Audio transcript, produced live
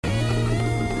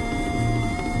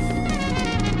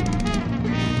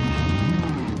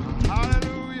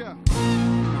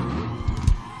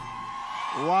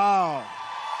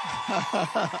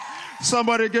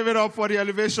Somebody give it up for the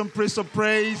Elevation Priest of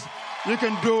Praise. You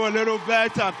can do a little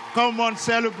better. Come on,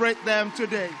 celebrate them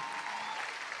today.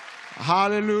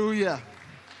 Hallelujah.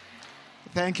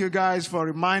 Thank you guys for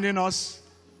reminding us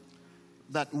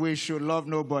that we should love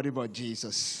nobody but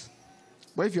Jesus.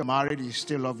 But if you're married, you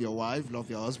still love your wife, love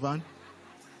your husband.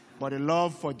 But the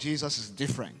love for Jesus is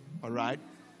different, all right?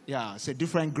 Yeah, it's a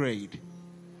different grade.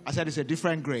 I said it's a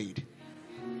different grade.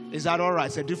 Is that all right?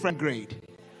 It's a different grade.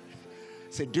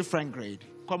 It's a different grade.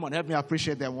 Come on, help me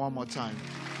appreciate them one more time.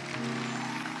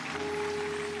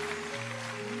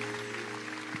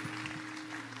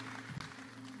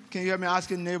 Can you hear me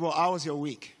asking neighbor, how was your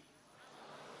week?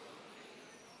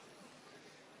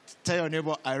 Tell your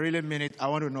neighbor, I really mean it. I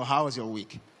want to know, how was your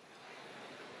week?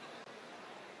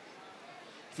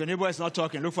 If your neighbor is not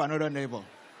talking, look for another neighbor.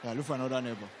 Yeah, look for another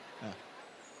neighbor. Yeah.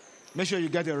 Make sure you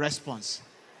get a response.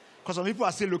 Because some people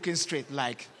are still looking straight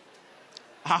like,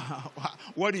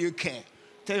 what do you care?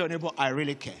 Tell your neighbor, I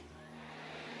really care.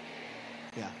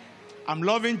 Yeah. I'm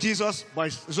loving Jesus, but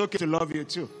it's okay to love you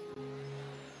too.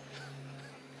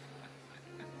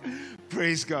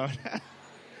 Praise God.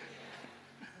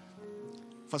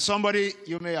 For somebody,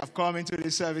 you may have come into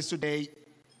this service today.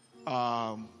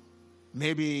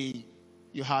 Maybe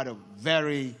you had a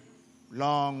very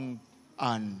long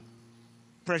and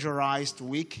pressurized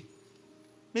week.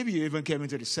 Maybe you even came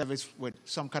into the service with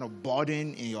some kind of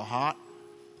burden in your heart,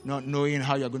 not knowing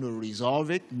how you're going to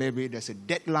resolve it. Maybe there's a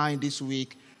deadline this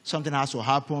week. Something has to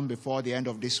happen before the end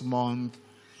of this month.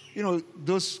 You know,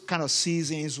 those kind of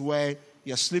seasons where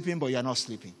you're sleeping, but you're not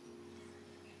sleeping.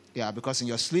 Yeah, because in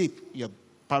your sleep, you're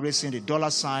probably seeing the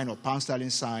dollar sign or pound sterling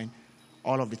sign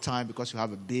all of the time because you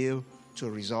have a bill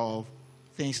to resolve,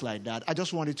 things like that. I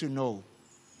just wanted to know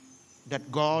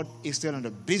that God is still in the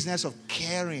business of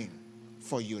caring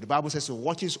for you. The Bible says He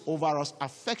watches over us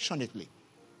affectionately.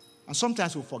 And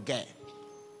sometimes we forget.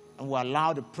 And we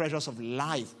allow the pressures of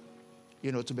life,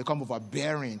 you know, to become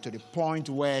overbearing to the point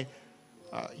where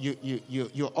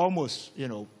you're almost, you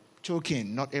know,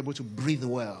 choking, not able to breathe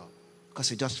well because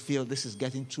you just feel this is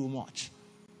getting too much.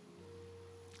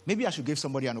 Maybe I should give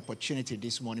somebody an opportunity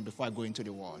this morning before I go into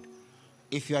the word.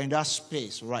 If you're in that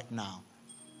space right now,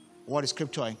 what the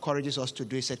scripture encourages us to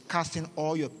do is casting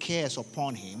all your cares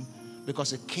upon Him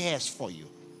because He cares for you.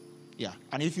 Yeah.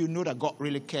 And if you know that God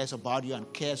really cares about you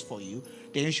and cares for you,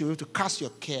 then you should be able to cast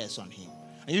your cares on Him.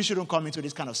 And you shouldn't come into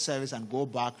this kind of service and go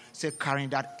back, say, carrying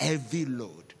that heavy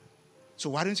load. So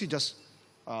why don't you just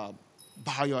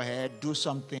bow your head, do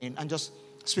something, and just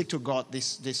speak to God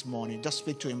this morning. Just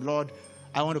speak to Him. Lord,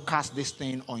 I want to cast this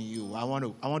thing on you. I want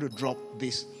to drop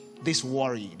this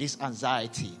worry, this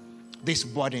anxiety, this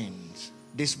burdens,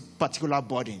 this particular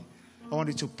burden. I want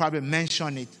you to probably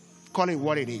mention it, call it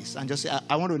what it is, and just say,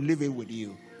 I want to leave it with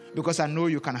you because I know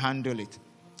you can handle it.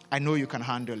 I know you can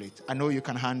handle it. I know you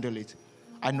can handle it.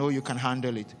 I know you can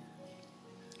handle it.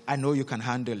 I know you can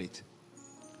handle it.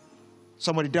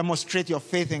 Somebody demonstrate your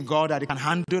faith in God that He can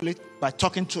handle it by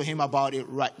talking to Him about it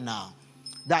right now.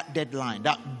 That deadline,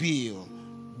 that bill,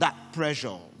 that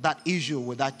pressure, that issue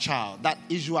with that child, that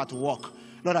issue at work.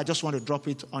 Lord, I just want to drop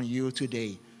it on you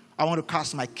today. I want to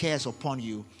cast my cares upon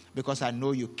you because I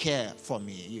know you care for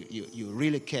me. You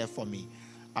really care for me.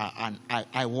 And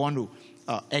I want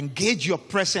to engage your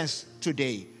presence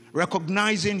today,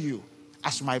 recognizing you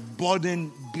as my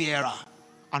burden bearer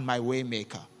and my way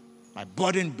maker. My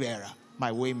burden bearer,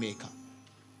 my way maker.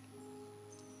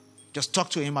 Just talk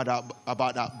to Him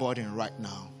about that burden right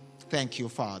now. Thank you,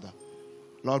 Father.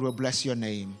 Lord, we bless your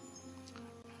name.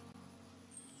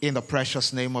 In the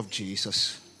precious name of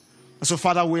Jesus. And so,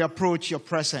 Father, we approach your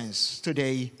presence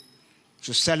today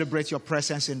to celebrate your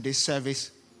presence in this service.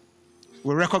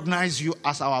 We recognize you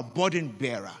as our burden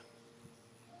bearer.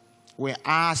 We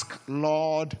ask,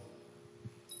 Lord,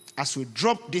 as we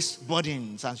drop these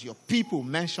burdens, as your people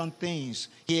mention things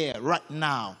here right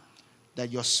now,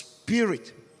 that your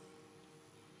Spirit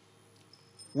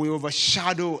will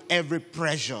overshadow every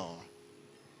pressure.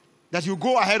 That you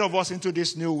go ahead of us into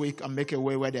this new week and make a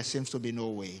way where there seems to be no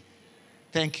way.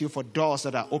 Thank you for doors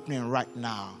that are opening right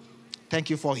now. Thank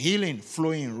you for healing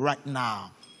flowing right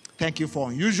now. Thank you for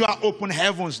unusual open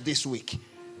heavens this week.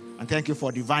 And thank you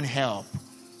for divine help.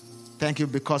 Thank you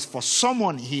because for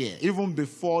someone here, even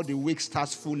before the week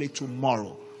starts fully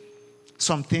tomorrow,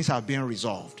 some things have been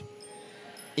resolved.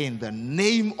 In the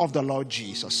name of the Lord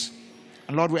Jesus.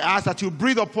 And Lord, we ask that you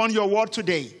breathe upon your word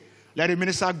today. Let it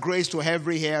minister grace to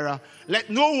every hearer. Let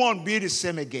no one be the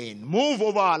same again. Move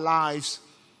over our lives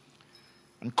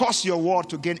and cause your word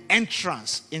to gain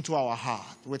entrance into our heart.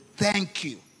 We thank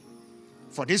you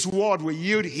for this word. We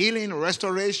yield healing,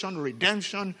 restoration,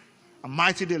 redemption, and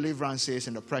mighty deliverances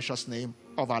in the precious name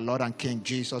of our Lord and King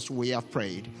Jesus, we have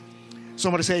prayed.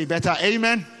 Somebody say better,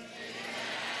 amen.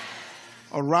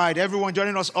 All right, everyone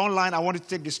joining us online, I want to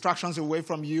take distractions away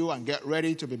from you and get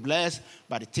ready to be blessed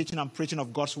by the teaching and preaching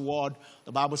of God's word.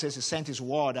 The Bible says he sent his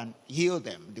word and healed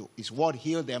them. His word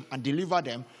healed them and delivered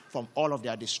them from all of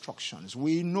their destructions.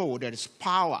 We know there is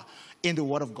power in the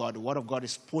word of God. The word of God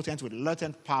is potent with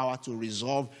latent power to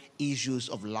resolve issues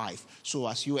of life. So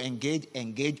as you engage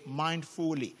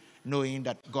mindfully, knowing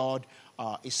that God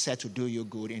is set to do you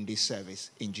good in this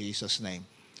service. In Jesus' name.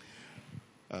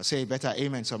 Say better,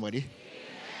 amen, somebody. Amen.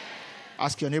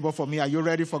 Ask your neighbor for me, are you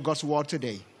ready for God's word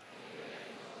today?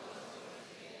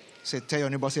 Say, tell your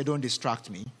neighbor, say, don't distract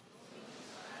me,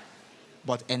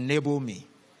 but enable me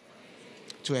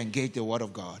to engage the word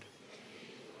of God.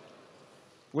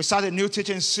 We start a new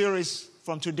teaching series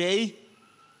from today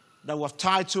that we've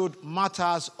titled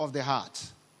Matters of the Heart.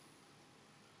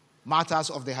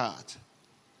 Matters of the Heart.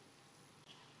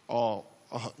 Or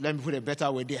let me put it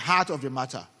better way, the heart of the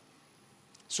matter.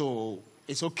 So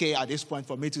it's okay at this point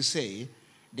for me to say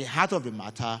the heart of the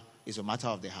matter is a matter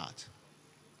of the heart.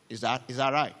 Is that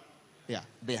right? Yeah.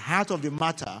 The heart of the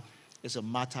matter is a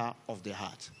matter of the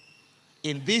heart.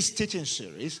 In this teaching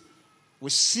series, we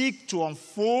seek to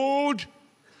unfold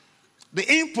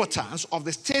the importance of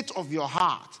the state of your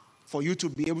heart for you to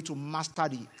be able to master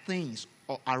the things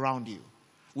around you.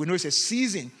 We know it's a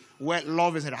season where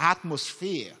love is an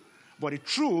atmosphere. But the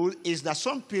truth is that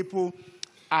some people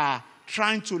are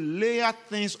trying to layer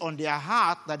things on their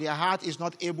heart that their heart is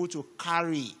not able to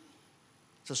carry.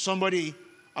 So somebody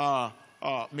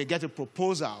may get a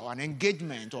proposal or an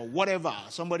engagement or whatever.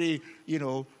 Somebody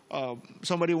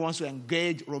wants to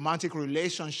engage romantic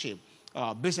relationship,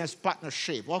 business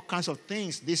partnership, all kinds of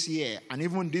things this year and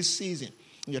even this season.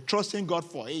 You're trusting God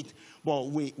for it. But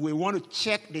we want to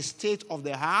check the state of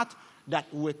the heart that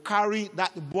will carry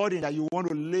that burden that you want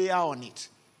to layer on it.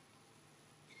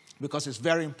 Because it's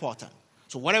very important.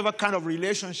 So whatever kind of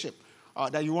relationship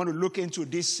that you want to look into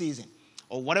this season,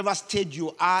 or whatever stage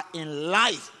you are in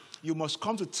life, you must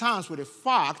come to terms with the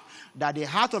fact that the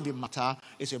heart of the matter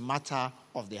is a matter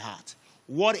of the heart.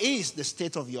 What is the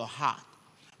state of your heart?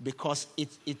 Because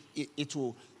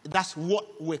that's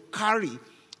what will carry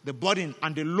the burden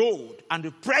and the load and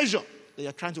the pressure that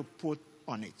you're trying to put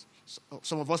on it. So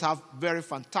some of us have very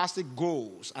fantastic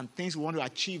goals and things we want to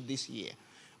achieve this year.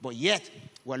 But yet,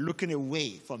 we're looking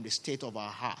away from the state of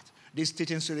our heart. This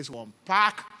teaching series will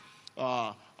unpack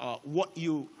how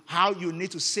you need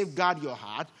to safeguard your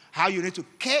heart, how you need to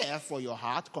care for your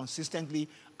heart consistently,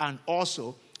 and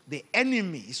also the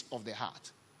enemies of the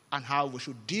heart, and how we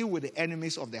should deal with the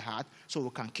enemies of the heart so we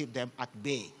can keep them at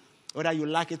bay. Whether you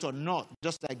like it or not,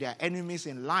 just like there are enemies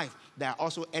in life, there are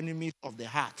also enemies of the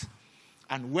heart.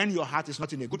 And when your heart is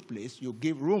not in a good place, you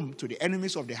give room to the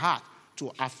enemies of the heart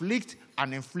to afflict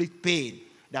and inflict pain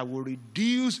that will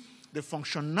reduce the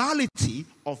functionality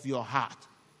of your heart.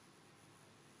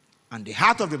 And the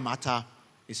heart of the matter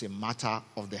is a matter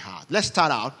of the heart. Let's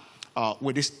start out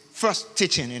with this first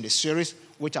teaching in the series,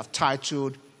 which I've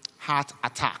titled Heart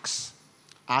Attacks.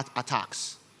 Heart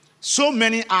Attacks. So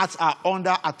many hearts are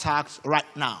under attacks right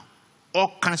now.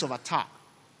 All kinds of attack.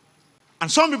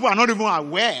 And some people are not even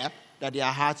aware that their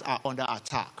hearts are under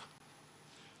attack.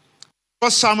 1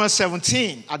 Samuel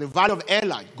 17, at the valley of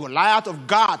Elah, Goliath of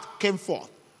Gath came forth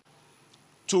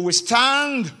to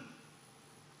withstand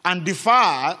and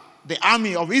defy the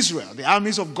army of Israel, the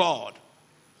armies of God.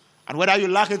 And whether you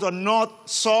like it or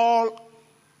not, Saul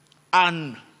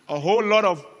and a whole lot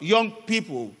of young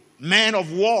people, men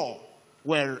of war,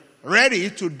 were ready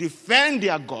to defend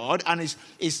their God, and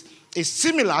is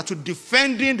similar to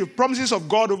defending the promises of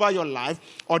God over your life,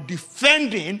 or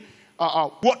defending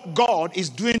what God is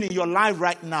doing in your life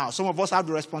right now. Some of us have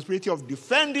the responsibility of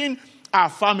defending our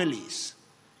families,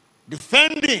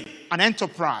 defending an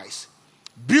enterprise,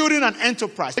 building an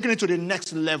enterprise, taking it to the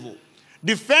next level,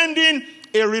 defending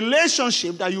a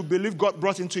relationship that you believe God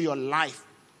brought into your life.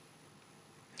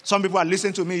 Some people are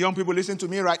listening to me, young people listen to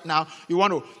me right now. You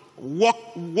want to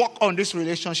work on this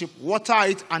relationship, water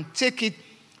it, and take it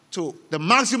to the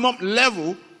maximum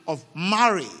level of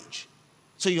marriage.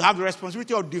 So you have the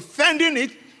responsibility of defending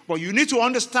it, but you need to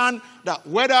understand that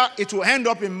whether it will end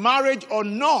up in marriage or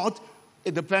not,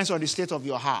 it depends on the state of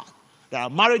your heart. There are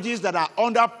marriages that are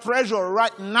under pressure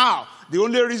right now. The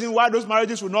only reason why those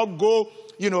marriages will not go,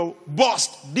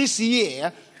 bust this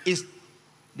year is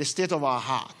the state of our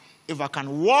heart. If I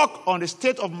can work on the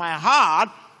state of my heart,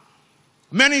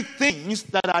 many things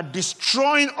that are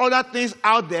destroying other things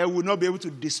out there will not be able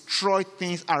to destroy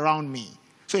things around me.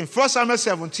 So in 1 Samuel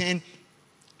 17,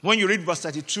 When you read verse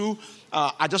 32,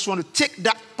 I just want to take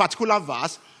that particular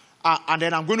verse, and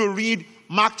then I'm going to read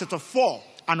Mark chapter 4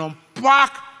 and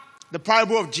unpack the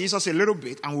parable of Jesus a little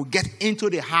bit, and we'll get into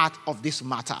the heart of this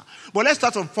matter. But let's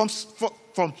start from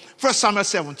 1 Samuel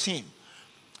 17.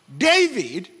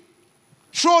 David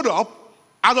showed up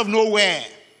out of nowhere.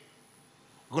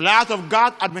 Goliath of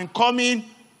Gath had been coming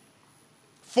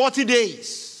 40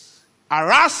 days,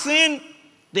 harassing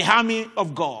the army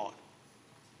of God.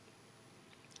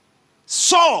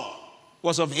 Saul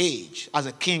was of age as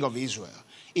a king of Israel.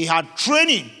 He had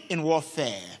training in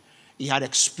warfare. He had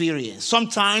experience.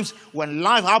 Sometimes when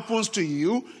life happens to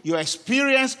you, your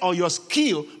experience or your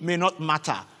skill may not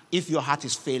matter if your heart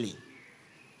is failing.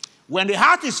 When the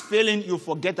heart is failing, you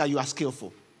forget that you are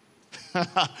skillful.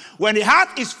 When the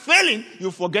heart is failing,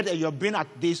 you forget that you've been at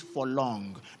this for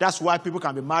long. That's why people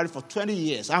can be married for 20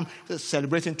 years. I'm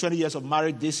celebrating 20 years of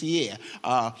marriage this year.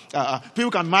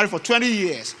 People can marry for 20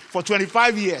 years, for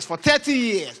 25 years, for 30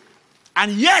 years,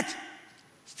 and yet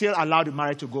still allow the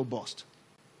marriage to go bust.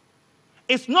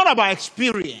 It's not about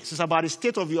experience. It's about the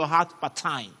state of your heart per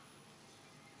time.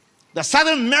 There's a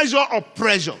certain measure of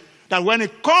pressure that when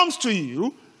it comes to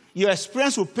you, your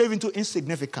experience will pave into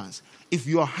insignificance if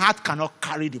your heart cannot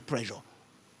carry the pressure.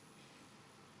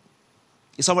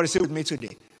 Is somebody say with me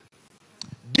today?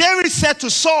 David said to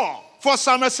Saul, 1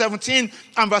 Samuel 17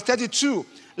 and verse 32,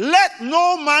 let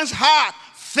no man's heart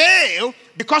fail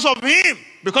because of him,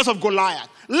 because of Goliath.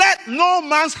 Let no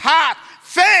man's heart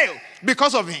fail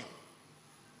because of him.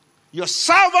 Your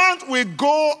servant will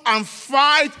go and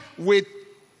fight with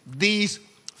these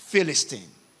Philistines.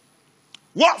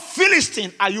 What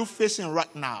Philistine are you facing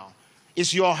right now?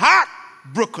 Is your heart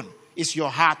broken? Is your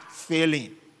heart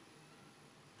failing?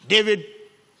 David,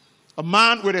 a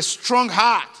man with a strong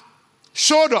heart,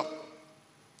 showed up,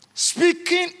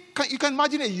 speaking. You can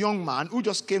imagine a young man who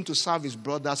just came to serve his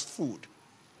brother's food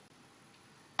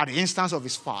at the instance of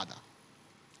his father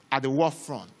at the war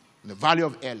front in the valley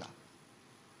of Elah,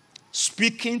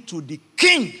 speaking to the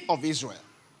king of Israel,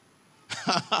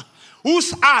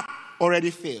 whose heart already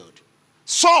failed.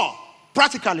 Saul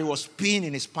practically was peeing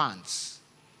in his pants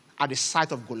at the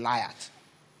sight of Goliath.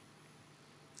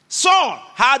 Saul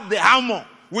had the armor,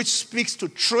 which speaks to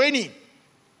training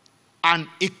and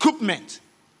equipment,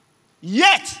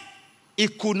 yet he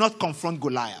could not confront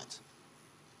Goliath.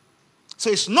 So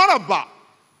it's not about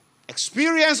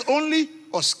experience only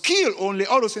or skill only.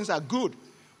 All those things are good.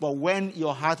 But when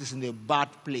your heart is in a bad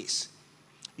place,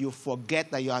 you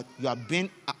forget that you have been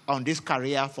on this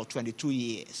career for 22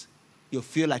 years. You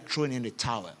feel like throwing in the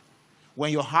towel.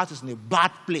 When your heart is in a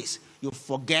bad place, you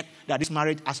forget that this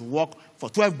marriage has worked for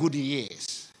 12 good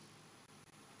years.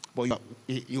 But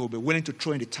you will be willing to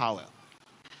throw in the towel.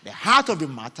 The heart of the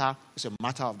matter is a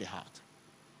matter of the heart.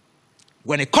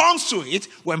 When it comes to it,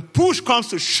 when push comes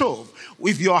to shove,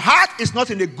 if your heart is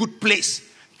not in a good place,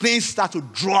 things start to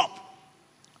drop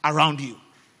around you.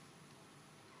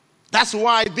 That's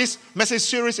why this message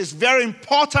series is very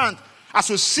important as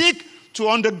we seek to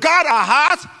undergird our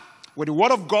heart with the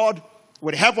Word of God,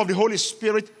 with the help of the Holy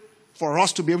Spirit, for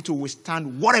us to be able to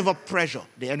withstand whatever pressure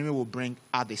the enemy will bring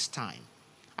at this time.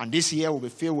 And this year will be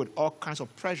filled with all kinds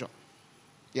of pressure.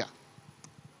 Yeah.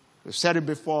 We've said it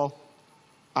before,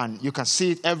 and you can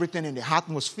see it, everything in the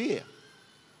atmosphere.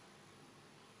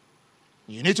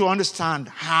 You need to understand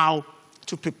how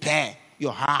to prepare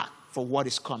your heart for what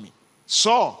is coming.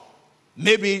 Saul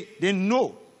maybe didn't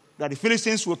know that the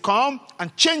Philistines will come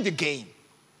and change the game.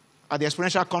 At the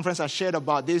experiential conference, I shared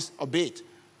about this a bit.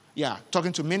 Yeah,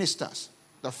 talking to ministers.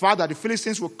 The fact that the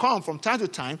Philistines will come from time to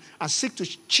time and seek to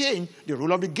change the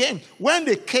rule of the game. When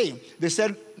they came, they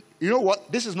said, you know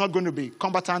what, this is not going to be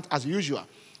combatant as usual,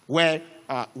 where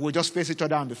we'll just face each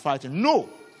other and be fighting. No,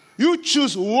 you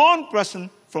choose one person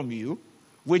from you,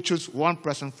 we choose one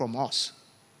person from us.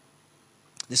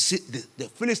 The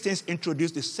Philistines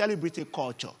introduced the celebrity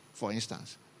culture, for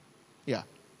instance. Yeah.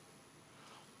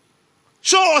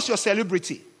 Show us your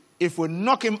celebrity. If we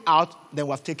knock him out, then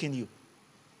we've taken you.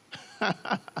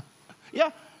 Yeah.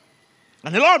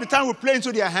 And a lot of the time we play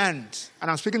into their hands. And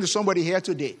I'm speaking to somebody here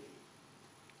today.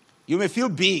 You may feel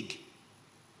big,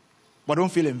 but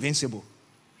don't feel invincible.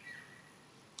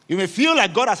 You may feel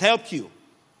like God has helped you.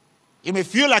 You may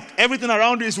feel like everything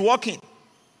around you is working.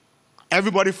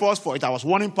 Everybody falls for it. I was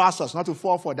warning pastors not to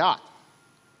fall for that.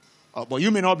 But you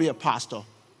may not be a pastor.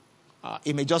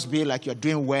 It may just be like you're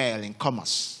doing well in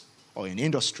commerce or in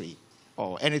industry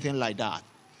or anything like that.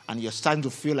 And you're starting to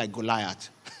feel like Goliath.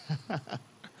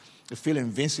 You feel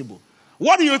invincible.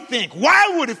 What do you think?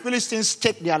 Why would the Philistines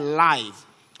take their life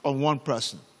on one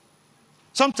person?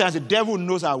 Sometimes the devil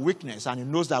knows our weakness and he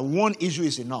knows that one issue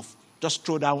is enough just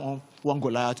throw that one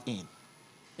Goliath in.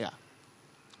 Yeah.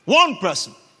 One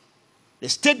person. They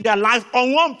stake their life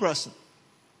on one person.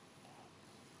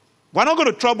 We're not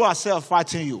going to trouble ourselves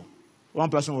fighting you. One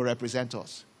person will represent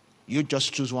us. You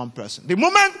just choose one person. The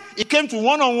moment it came to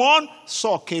one-on-one,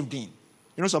 Saul caved in.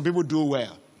 You know, some people do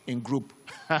well in group.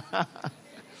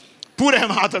 Put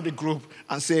them out of the group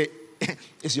and say,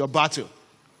 it's your battle.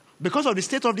 Because of the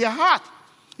state of their heart.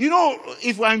 You know,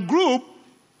 if we're in group,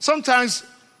 sometimes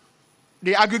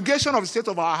the aggregation of the state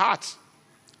of our heart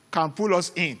can pull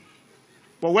us in.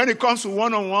 But when it comes to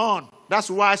one-on-one, that's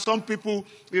why some people,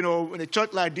 you know, in a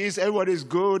church like this, everybody is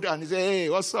good and they say, hey,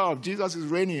 what's up? Jesus is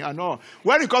reigning and all.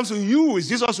 When it comes to you, is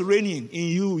Jesus reigning in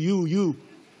you?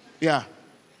 Yeah.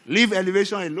 Leave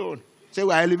elevation alone. Say,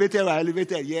 we're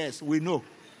elevated. Yes, we know.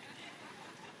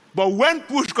 But when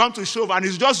push comes to shove and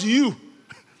it's just you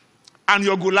and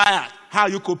your Goliath, how are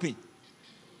you coping?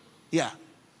 Yeah.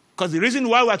 Because the reason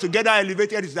why we're together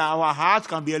elevated is that our hearts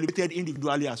can be elevated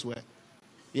individually as well.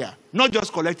 Yeah. Not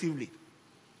just collectively.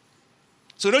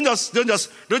 So don't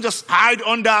just hide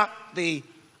under the,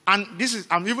 and this is,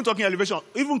 I'm even talking elevation,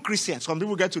 even Christians. Some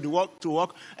people get to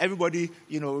work, everybody,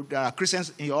 you know, there are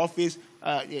Christians in your office,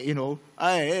 you know,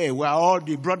 hey, we're all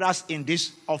the brothers in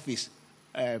this office.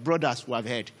 Brothers who have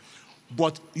heard.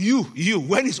 But you,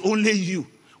 when it's only you,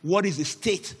 what is the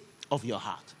state of your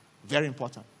heart? Very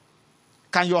important.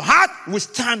 Can your heart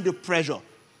withstand the pressure?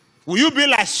 Will you be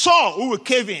like Saul who will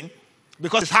cave in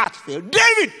because his heart failed?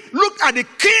 David, look at the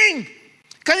king.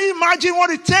 Can you imagine what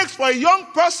it takes for a young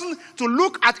person to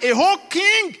look at a whole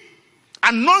king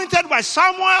anointed by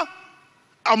Samuel,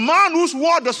 a man whose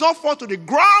word does not fall to the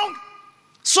ground?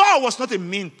 Saul was not a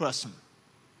mean person,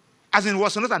 as in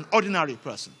was not an ordinary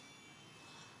person.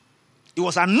 He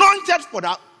was anointed for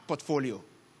that portfolio.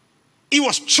 He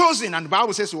was chosen, and the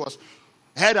Bible says he was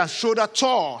head and shoulder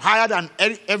tall, higher than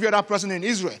every other person in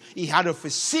Israel. He had a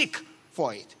physique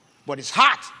for it, but his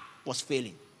heart was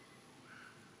failing.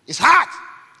 His heart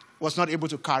was not able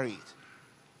to carry it.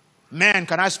 Man,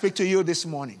 can I speak to you this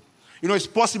morning? You know, it's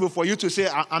possible for you to say,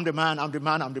 I'm the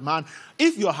man.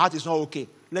 If your heart is not okay,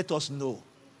 let us know.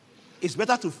 It's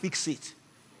better to fix it.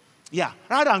 Yeah,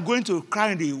 rather than going to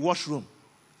cry in the washroom.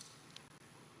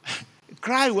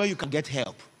 Cry where you can get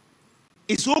help.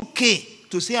 It's okay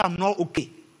to say I'm not okay.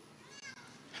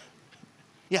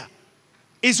 Yeah.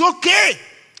 It's okay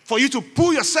for you to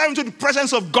pull yourself into the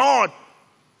presence of God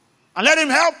and let him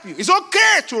help you. It's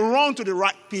okay to run to the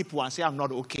right people and say I'm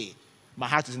not okay. My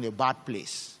heart is in a bad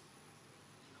place.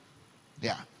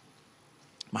 Yeah.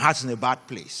 My heart is in a bad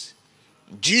place.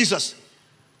 Jesus,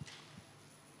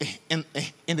 in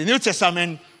the New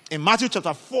Testament, in Matthew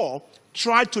chapter 4,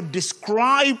 tried to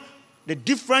describe the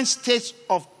different states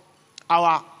of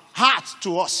our hearts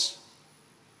to us.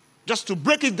 Just to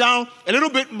break it down a little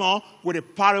bit more with the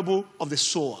parable of the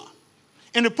sower.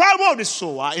 In the parable of the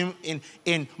sower,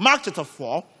 in Mark chapter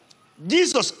 4,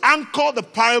 Jesus anchored the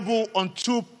parable on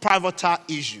two pivotal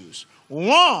issues.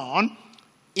 One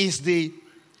is the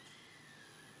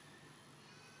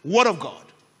Word of God.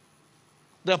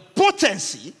 The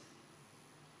potency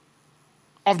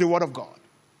of the Word of God.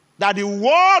 That the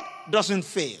Word doesn't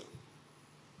fail.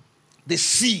 The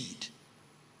seed.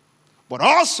 But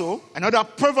also, another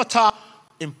pivotal,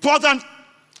 important,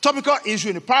 topical issue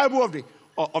in the parable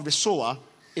of the sower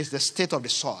is the state of the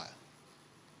soil.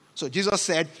 So Jesus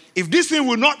said, if this thing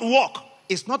will not work,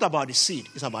 it's not about the seed,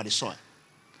 it's about the soil.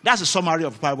 That's the summary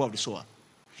of the parable of the sower.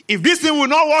 If this thing will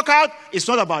not work out, it's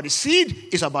not about the seed,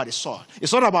 it's about the soil.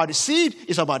 It's not about the seed,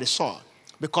 it's about the soil.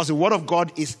 Because the Word of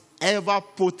God is ever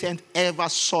potent, ever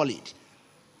solid.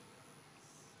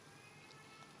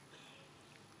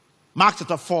 Mark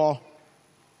chapter 4,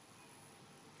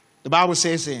 the Bible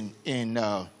says in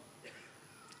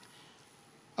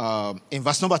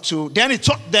verse number 2, then he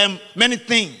taught them many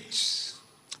things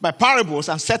by parables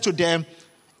and said to them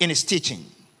in his teaching,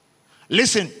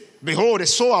 listen, behold, a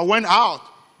sower went out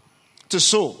to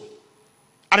sow.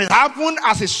 And it happened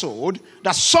as he sowed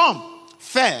that some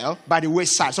fell by the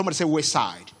wayside. Somebody say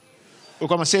wayside. We'll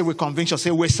come and say with conviction, say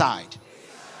wayside.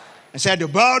 And said the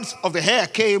birds of the air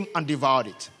came and devoured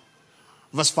it.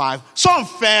 Verse 5, some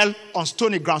fell on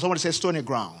stony ground. Somebody say stony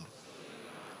ground.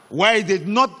 Where it did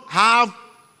not have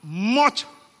much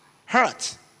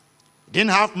hurt.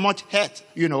 Didn't have much hurt,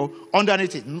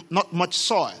 underneath it. Not much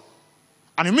soil.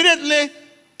 And immediately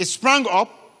it sprang up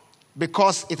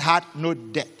because it had no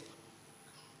depth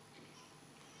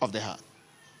of the heart.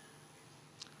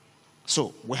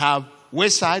 So we have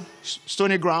wayside,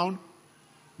 stony ground.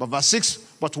 But verse 6,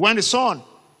 but when the sun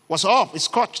was up,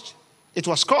 it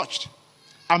was scorched.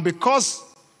 And because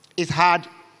it had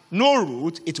no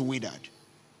root, it withered.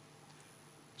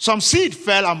 Some seed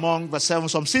fell among, verse 7,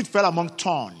 some seed fell among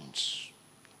thorns.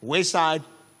 Wayside,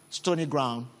 stony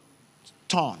ground,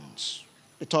 thorns.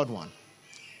 The third one.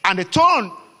 And the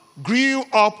thorn grew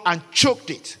up and choked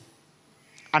it,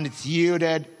 and it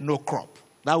yielded no crop.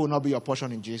 That will not be your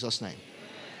portion in Jesus' name.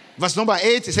 Verse number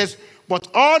 8, it says, but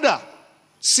other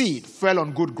seed fell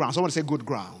on good ground. Someone say good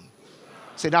ground.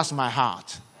 Say, that's my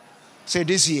heart. Say,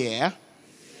 this year,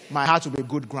 my heart will be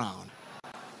good ground.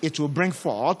 It will bring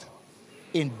forth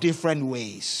in different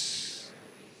ways.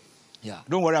 Yeah.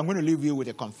 Don't worry, I'm going to leave you with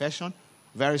a confession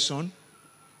very soon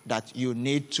that you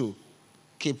need to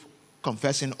keep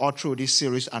confessing all through this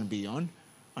series and beyond.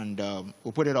 And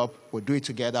we'll put it up, we'll do it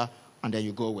together, and then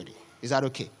you go with it. Is that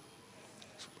okay?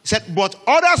 He said, but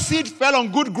other seed fell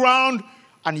on good ground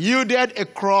and yielded a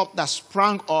crop that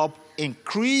sprang up,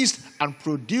 increased, and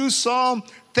produced some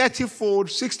 30-fold,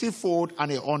 60-fold,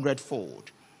 and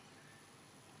 100-fold.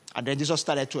 And then Jesus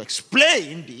started to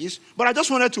explain this. But I just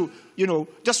wanted to,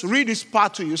 just read this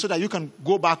part to you so that you can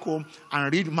go back home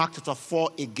and read Mark chapter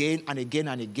 4 again and again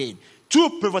and again.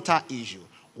 Two pivotal issues.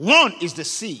 One is the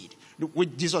seed,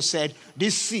 which Jesus said,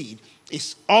 this seed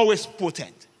is always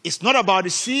potent. It's not about the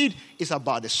seed, it's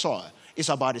about the soil. It's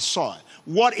about the soil.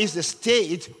 What is the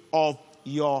state of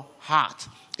your heart?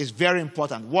 It's very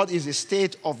important. What is the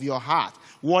state of your heart?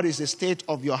 What is the state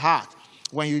of your heart?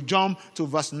 When you jump to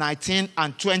verse 19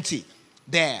 and 20,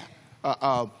 there,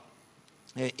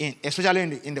 especially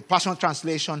in the Passion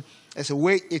Translation, as the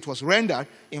way it was rendered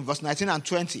in verse 19 and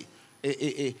 20,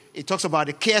 it talks about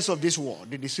the cares of this world,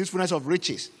 the deceitfulness of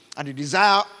riches, and the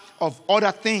desire of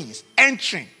other things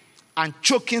entering and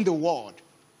choking the word,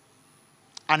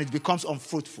 and it becomes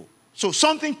unfruitful. So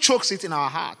something chokes it in our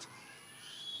heart.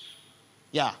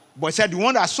 Yeah, but it said the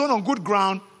one that sown on good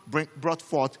ground brought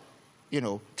forth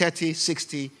 30,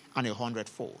 60, and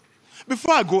 100-fold.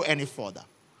 Before I go any further,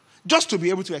 just to be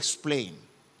able to explain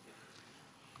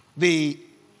the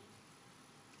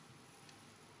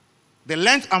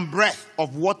length and breadth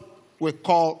of what we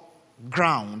call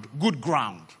ground, good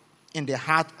ground, in the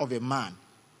heart of a man.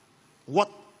 What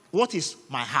is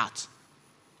my heart?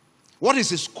 What is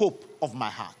the scope of my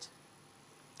heart?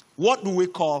 What do we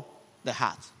call the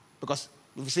heart? Because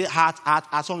if we say heart,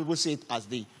 some people say it as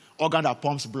the organ that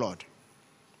pumps blood.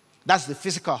 That's the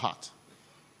physical heart.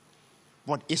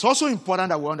 But it's also important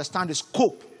that we understand the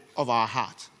scope of our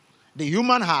heart. The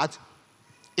human heart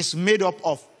is made up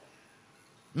of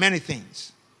many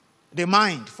things. The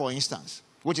mind, for instance,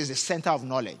 which is the center of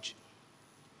knowledge,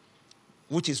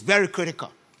 which is very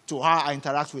critical to how I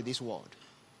interact with this world.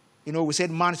 We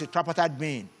said man is a tripartite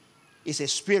being. It's a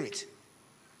spirit.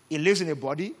 It lives in a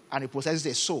body and it possesses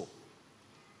a soul.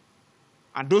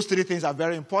 And those three things are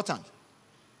very important.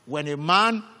 When a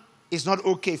man is not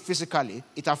okay physically,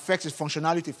 it affects his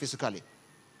functionality physically.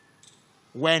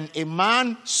 When a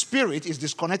man's spirit is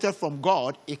disconnected from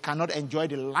God, he cannot enjoy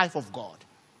the life of God.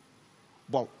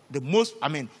 But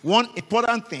one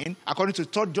important thing, according to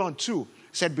 3 John 2,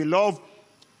 said, beloved,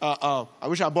 I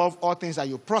wish above all things that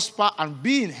you prosper and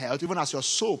be in health, even as your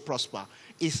soul prosper,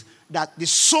 is that the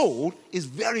soul is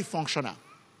very functional.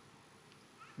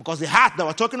 Because the heart that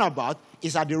we're talking about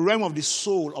is at the realm of the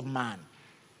soul of man.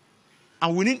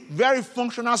 And we need very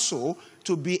functional soul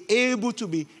to be able to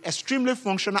be extremely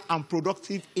functional and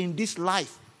productive in this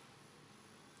life.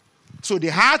 So the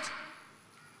heart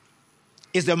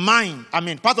is the mind.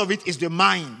 Part of it is the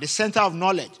mind, the center of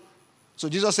knowledge. So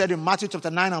Jesus said in Matthew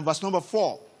chapter 9 and verse number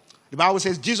 4, the Bible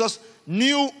says Jesus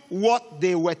knew what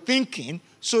they were thinking,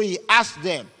 so he asked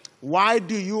them, why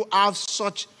do you have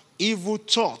such evil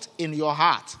thought in your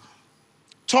heart?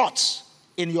 Thoughts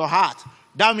in your heart.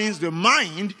 That means the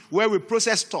mind, where we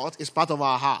process thought, is part of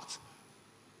our heart.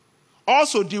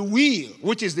 Also, the will,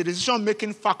 which is the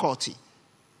decision-making faculty,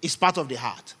 is part of the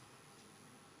heart.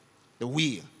 The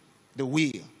will,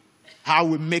 how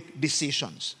we make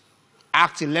decisions.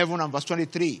 Acts 11 and verse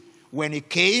 23, when he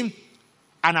came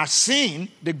and had seen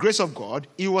the grace of God,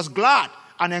 he was glad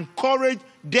and encouraged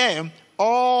them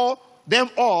all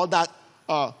that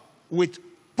with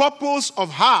purpose of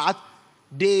heart,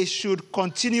 they should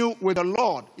continue with the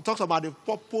Lord. It talks about the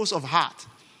purpose of heart.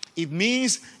 It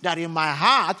means that in my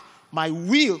heart, my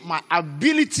will, my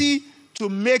ability to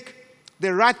make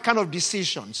the right kind of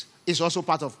decisions is also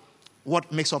part of what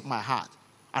makes up my heart.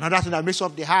 Another thing that makes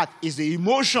up the heart is the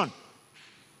emotion,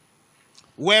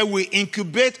 where we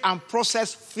incubate and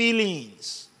process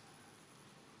feelings.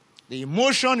 The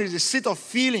emotion is the seat of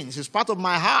feelings. It's part of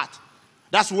my heart.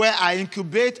 That's where I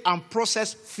incubate and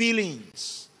process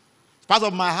feelings. Part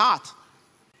of my heart.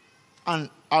 And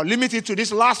I'll limit it to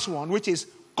this last one, which is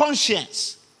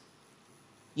conscience.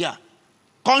 Yeah.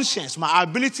 Conscience, my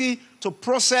ability to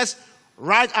process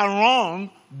right and wrong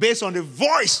based on the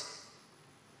voice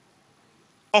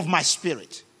of my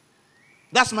spirit.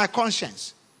 That's my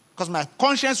conscience. Because my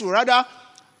conscience will rather,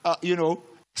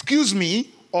 excuse me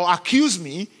or accuse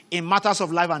me in matters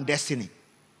of life and destiny.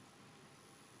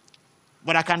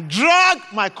 But I can drag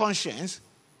my conscience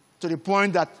to the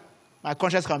point that my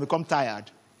conscience can become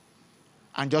tired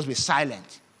and just be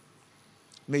silent.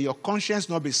 May your conscience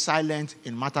not be silent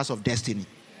in matters of destiny.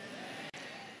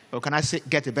 Or can I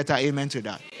get a better amen to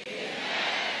that? Amen.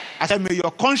 I said, may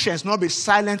your conscience not be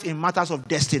silent in matters of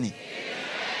destiny.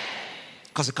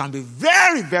 Because it can be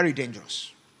very, very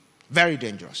dangerous. Very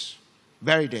dangerous.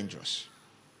 Very dangerous.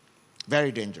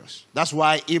 Very dangerous. That's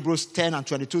why Hebrews 10 and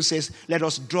 22 says, let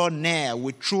us draw near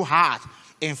with true heart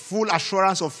in full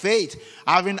assurance of faith,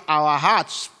 having our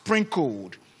hearts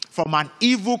sprinkled from an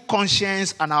evil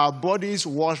conscience and our bodies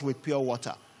washed with pure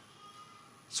water.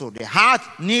 So the heart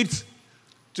needs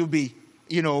to be,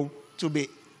 to be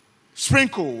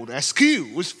sprinkled,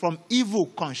 excused from evil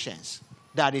conscience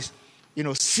that is,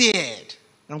 seared.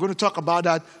 I'm going to talk about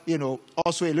that,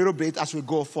 also a little bit as we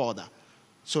go further.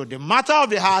 So the matter of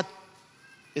the heart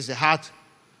is the heart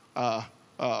of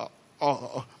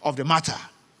the matter.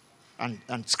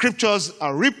 And scriptures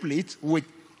are replete with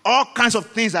all kinds of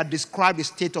things that describe the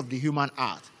state of the human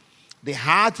heart. The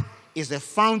heart is the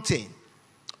fountain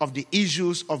of the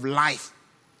issues of life.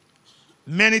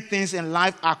 Many things in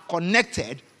life are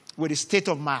connected with the state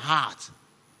of my heart.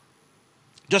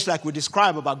 Just like we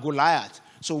described about Goliath.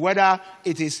 So whether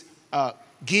it is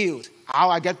guilt, how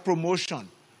I get promotion,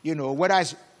 whether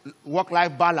it's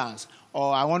work-life balance,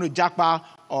 or I want to jackpot,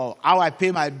 or how I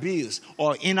pay my bills,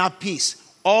 or inner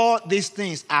peace, all these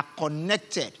things are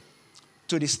connected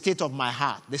to the state of my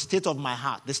heart. The state of my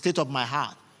heart. The state of my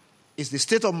heart. It's the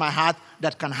state of my heart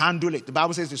that can handle it. The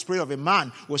Bible says the spirit of a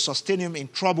man will sustain him in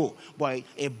trouble, but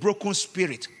a broken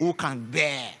spirit who can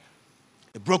bear.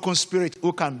 A broken spirit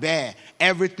who can bear.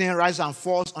 Everything rises and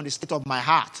falls on the state of my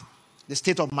heart. The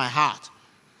state of my heart.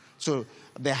 So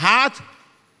the heart,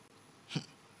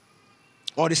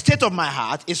 or the state of my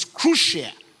heart, is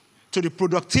crucial to the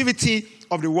productivity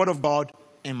of the word of God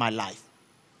in my life.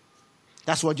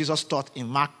 That's what Jesus taught in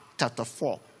Mark chapter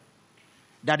 4.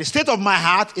 That the state of my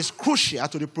heart is crucial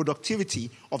to the productivity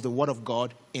of the word of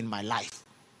God in my life.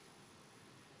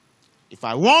 If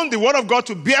I want the word of God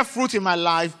to bear fruit in my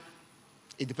life,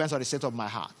 it depends on the state of my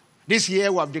heart. This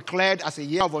year we have declared as a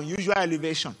year of unusual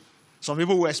elevation. Some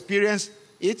people will experience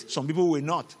it, some people will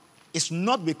not. It's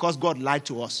not because God lied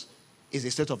to us. It's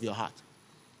the state of your heart.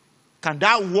 Can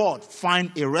that word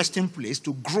find a resting place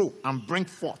to grow and bring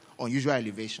forth unusual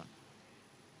elevation?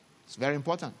 It's very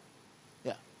important.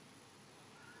 Yeah.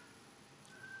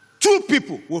 Two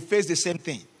people will face the same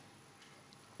thing.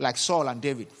 Like Saul and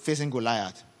David facing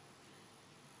Goliath.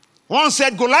 One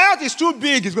said, Goliath is too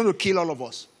big, he's going to kill all of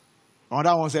us.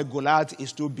 Another one said, Goliath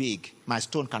is too big, my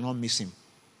stone cannot miss him.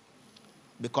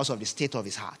 Because of the state of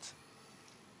his heart.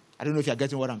 I don't know if you're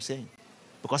getting what I'm saying.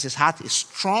 Because his heart is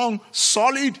strong,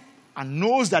 solid, and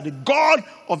knows that the God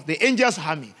of the angels'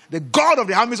 army, the God of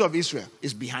the armies of Israel,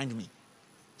 is behind me.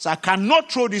 So I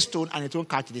cannot throw this stone and it won't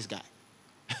catch this guy.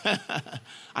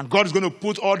 And God is going to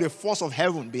put all the force of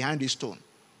heaven behind this stone.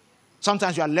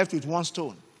 Sometimes you are left with one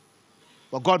stone.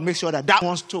 But God makes sure that that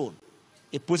one stone,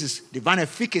 it puts his divine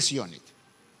efficacy on it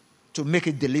to make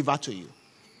it deliver to you.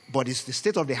 But it's the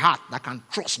state of the heart that can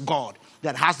trust God,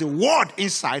 that has the word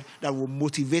inside that will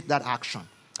motivate that action.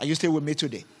 Are you still with me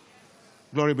today?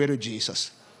 Glory be to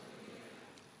Jesus.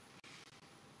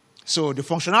 So the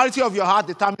functionality of your heart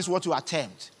determines what you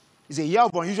attempt. It's a year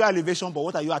of unusual elevation, but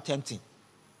what are you attempting?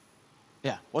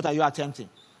 Yeah, what are you attempting?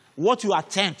 What you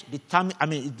attempt,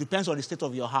 it depends on the state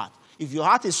of your heart. If your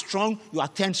heart is strong, you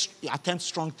attempt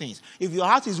strong things. If your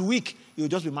heart is weak, you'll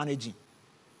just be managing.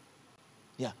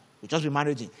 Yeah, you'll just be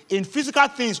managing. In physical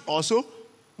things also,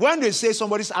 when they say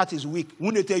somebody's heart is weak,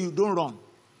 when they tell you, don't run.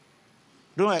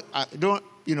 Don't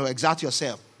exert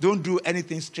yourself. Don't do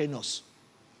anything strenuous.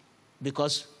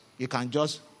 Because you can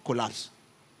just collapse.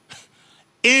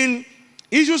 In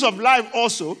issues of life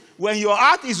also, when your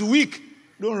heart is weak,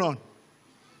 don't run.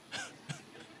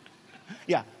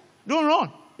 Yeah, don't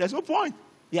run. There's no point.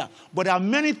 Yeah, but there are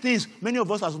many things many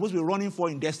of us are supposed to be running for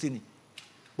in destiny.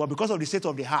 But because of the state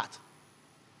of the heart,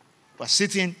 we're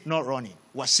sitting, not running.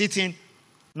 We're sitting,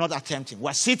 not attempting.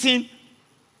 We're sitting,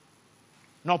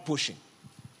 not pushing.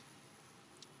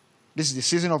 This is the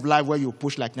season of life where you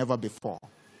push like never before.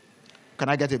 Can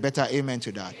I get a better amen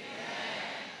to that? Yeah.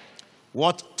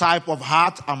 What type of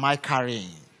heart am I carrying?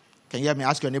 Can you hear me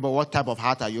ask your neighbor, what type of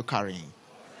heart are you carrying?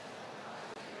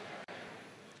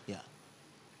 Yeah.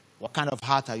 What kind of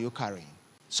heart are you carrying?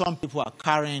 Some people are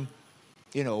carrying,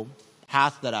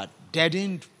 hearts that are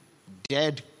deadened,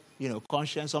 dead,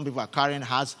 conscience. Some people are carrying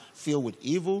hearts filled with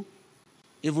evil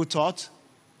thoughts,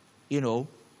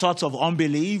 thoughts of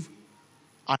unbelief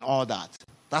and all that.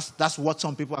 That's what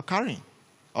some people are carrying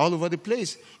all over the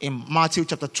place. In Matthew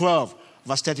chapter 12,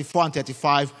 verse 34 and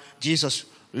 35, Jesus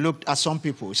looked at some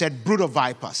people. He said, brood of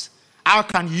vipers, how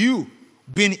can you,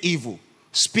 being evil,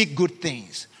 speak good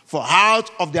things? For out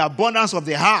of the abundance of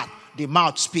the heart, the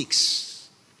mouth speaks.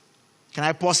 Can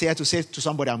I pause here to say to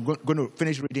somebody, I'm going to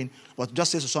finish reading, but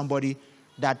just say to somebody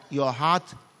that your heart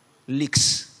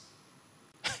leaks.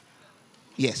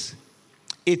 Yes.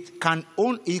 It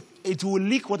will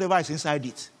leak whatever is inside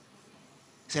it.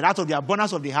 He said, out of the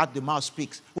abundance of the heart, the mouth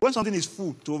speaks. When something is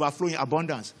full to overflowing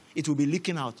abundance, it will be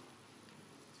leaking out.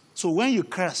 So when you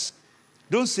curse,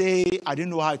 don't say, I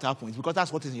didn't know how it happened, because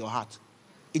that's what is in your heart.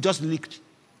 It just leaked.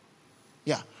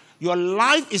 Yeah. Your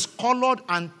life is colored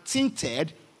and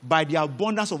tinted by the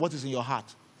abundance of what is in your heart.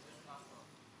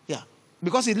 Yeah.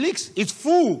 Because it leaks. It's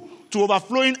full to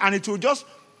overflowing, and it will just,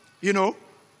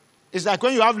 it's like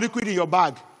when you have liquid in your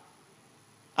bag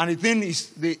and the thing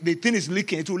is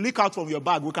leaking. It will leak out from your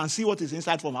bag. We can see what is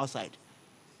inside from outside.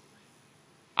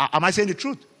 Am I saying the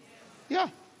truth? Yeah.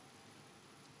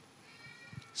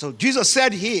 So Jesus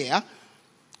said here,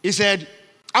 he said,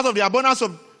 out of the abundance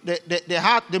of the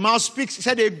heart, the mouth speaks. He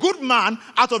said, a good man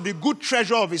out of the good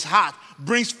treasure of his heart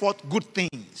brings forth good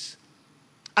things.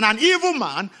 And an evil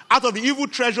man out of the evil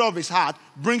treasure of his heart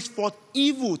brings forth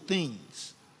evil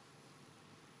things.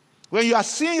 When you are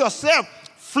seeing yourself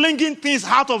flinging things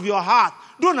out of your heart,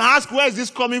 don't ask where is this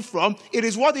coming from. It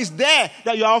is what is there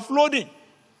that you are offloading.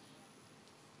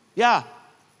 Yeah.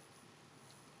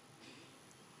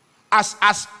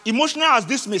 As emotional as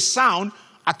this may sound,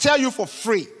 I tell you for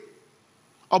free,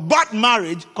 a bad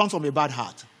marriage comes from a bad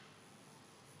heart.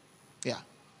 Yeah.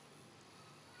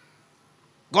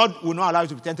 God will not allow you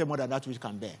to be tempted more than that which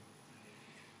can bear.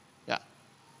 Yeah.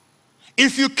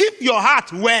 If you keep your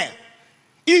heart well,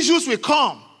 issues will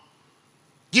come.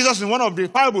 Jesus in one of the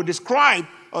Bible described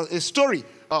a story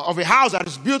of a house that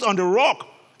is built on the rock.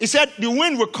 He said the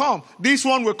wind will come, this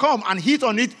one will come and hit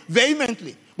on it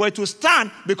vehemently. But it will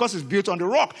stand because it's built on the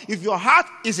rock. If your heart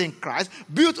is in Christ,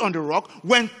 built on the rock,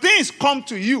 when things come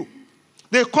to you,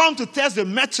 they come to test the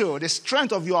metal, the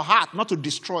strength of your heart, not to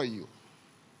destroy you.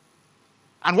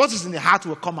 And what is in the heart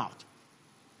will come out.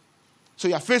 So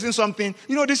you're facing something.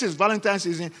 This is Valentine's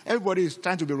season. Everybody is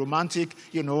trying to be romantic,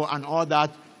 and all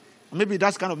that. Maybe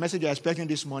that's the kind of message you're expecting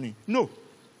this morning. No.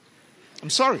 I'm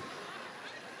sorry.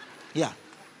 Yeah.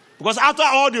 Because after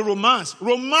all the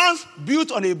romance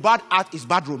built on a bad heart is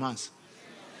bad romance.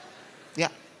 Yeah.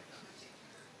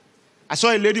 I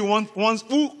saw a lady once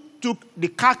who took the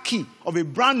car key of a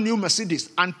brand new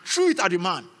Mercedes and threw it at the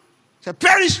man. Said,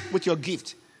 perish with your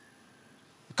gift.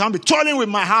 You can't be toiling with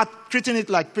my heart, treating it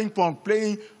like ping pong,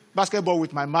 playing basketball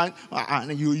with my mind,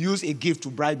 and you use a gift to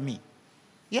bribe me.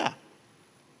 Yeah.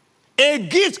 A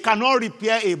gift cannot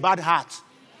repair a bad heart.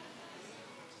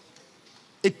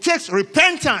 It takes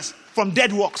repentance from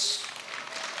dead works.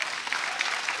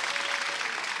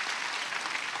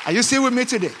 Are you still with me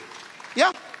today?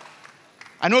 Yeah.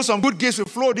 I know some good gifts will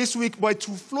flow this week, but it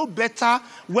will flow better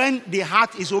when the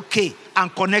heart is okay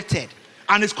and connected.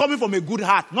 And it's coming from a good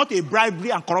heart, not a bribery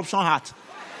and corruption heart.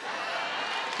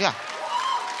 Yeah.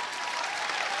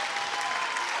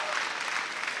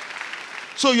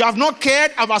 So you have not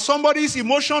cared about somebody's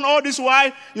emotion all this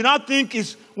while. You now think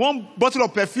it's one bottle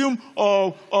of perfume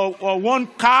or one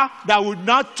car that would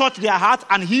not touch their heart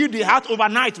and heal the heart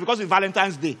overnight because it's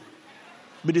Valentine's Day.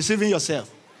 Be deceiving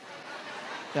yourself.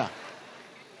 Yeah.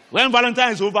 When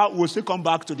Valentine is over, we'll still come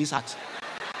back to this heart.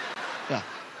 Yeah.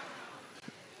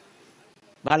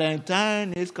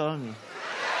 Valentine is coming.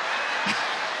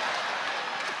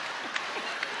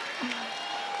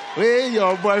 Where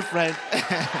your boyfriend?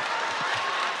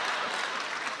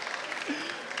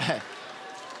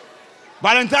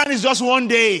 Valentine is just one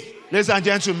day, ladies and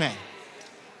gentlemen.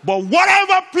 But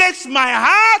whatever plagues my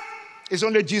heart, it's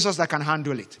only Jesus that can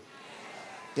handle it.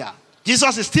 Yeah.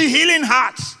 Jesus is still healing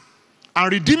hearts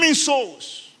and redeeming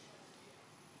souls.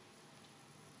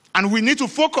 And we need to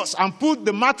focus and put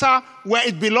the matter where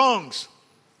it belongs.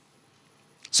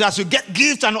 So as you get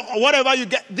gifts and whatever you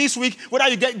get this week, whether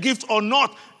you get gifts or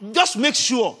not, just make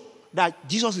sure that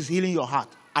Jesus is healing your heart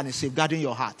and is safeguarding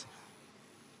your heart.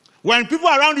 When people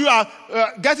around you are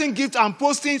getting gifts and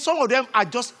posting, some of them are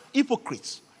just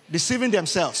hypocrites, deceiving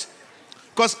themselves.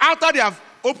 Because after they have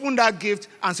opened that gift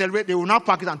and celebrate, they will now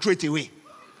pack it and throw it away.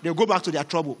 They'll go back to their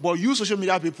trouble. But you social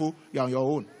media people, you're on your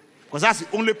own. Because that's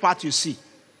the only part you see.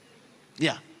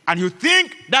 Yeah. And you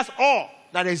think that's all.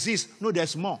 that exists. No,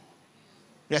 there's more.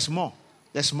 There's more.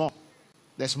 There's more.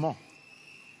 There's more.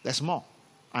 There's more.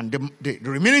 And the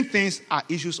remaining things are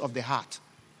issues of the heart.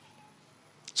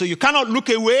 So you cannot look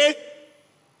away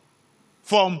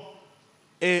from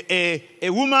a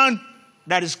woman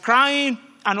that is crying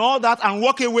and all that and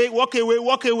walk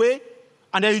away.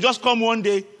 And then you just come one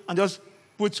day and just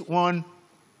put one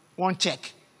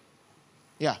check.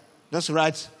 Yeah, just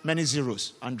write many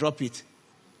zeros and drop it.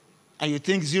 And you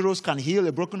think zeros can heal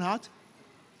a broken heart?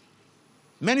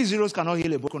 Many zeros cannot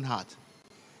heal a broken heart,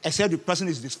 except the person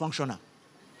is dysfunctional.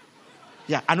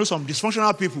 Yeah, I know some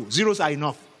dysfunctional people. Zeros are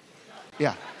enough.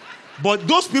 Yeah. But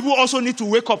those people also need to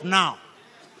wake up now,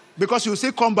 because you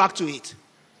say come back to it.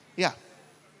 Yeah.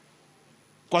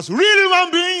 Because real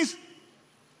human beings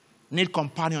need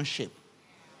companionship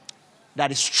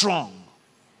that is strong,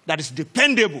 that is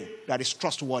dependable, that is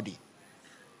trustworthy.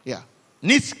 Yeah.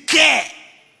 Needs care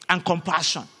and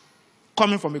compassion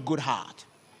coming from a good heart.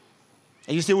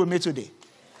 And you stay with me today.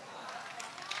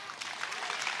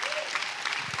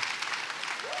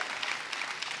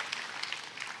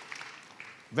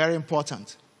 Very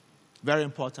important. Very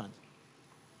important.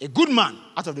 A good man,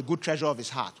 out of the good treasure of his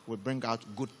heart, will bring out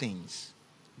good things.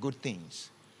 Good things.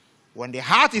 When the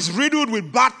heart is riddled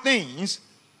with bad things,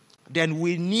 then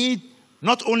we need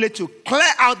not only to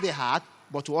clear out the heart,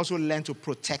 but to also learn to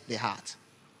protect the heart.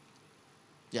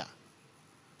 Yeah.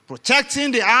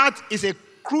 Protecting the heart is a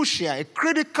crucial, a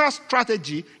critical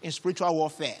strategy in spiritual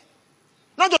warfare.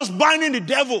 Not just binding the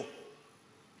devil.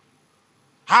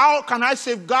 How can I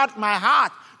safeguard my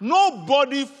heart?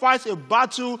 Nobody fights a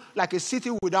battle like a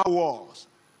city without walls.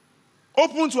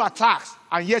 Open to attacks,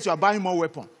 and yet you are buying more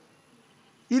weapons.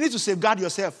 You need to safeguard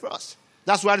yourself first.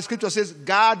 That's why the scripture says,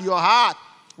 guard your heart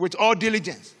with all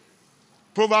diligence.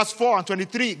 Proverbs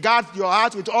 4:23, guard your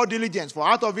heart with all diligence, for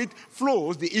out of it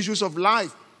flows the issues of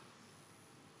life.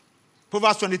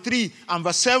 Proverbs 23 and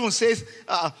verse 7 says,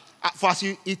 for as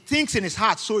he thinks in his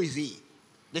heart, so is he.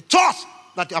 The thoughts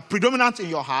that are predominant in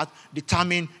your heart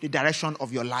determine the direction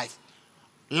of your life.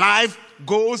 Life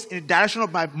goes in the direction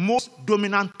of my most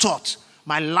dominant thought.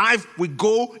 My life will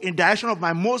go in the direction of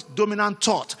my most dominant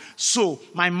thought. So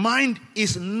my mind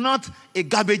is not a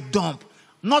garbage dump.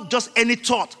 Not just any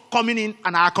thought coming in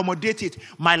and I accommodate it.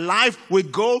 My life will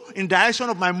go in the direction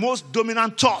of my most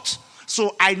dominant thoughts.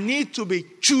 So I need to be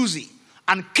choosy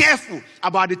and careful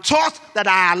about the thoughts that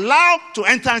I allow to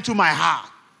enter into my heart.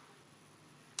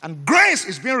 And grace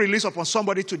is being released upon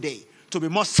somebody today to be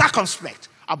more circumspect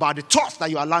about the thoughts that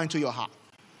you allow into your heart.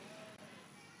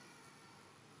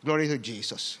 Glory to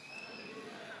Jesus.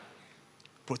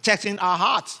 Protecting our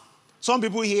hearts. Some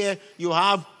people here, you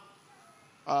have,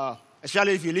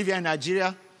 especially if you live here in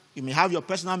Nigeria, you may have your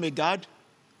personal guard.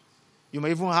 You may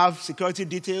even have security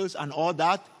details and all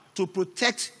that to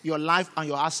protect your life and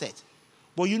your asset.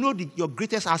 But you know your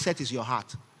greatest asset is your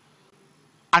heart.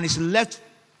 And it's left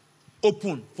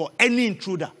open for any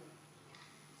intruder.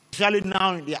 Especially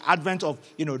now in the advent of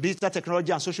digital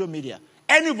technology and social media.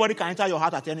 Anybody can enter your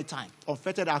heart at any time.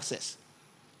 Unfettered access.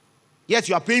 Yet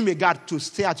you are paying a guard to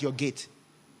stay at your gate.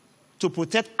 To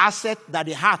protect assets that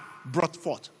the heart brought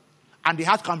forth. And the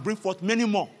heart can bring forth many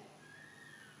more.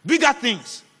 Bigger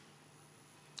things.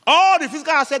 All the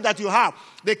physical assets that you have,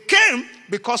 they came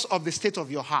because of the state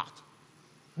of your heart.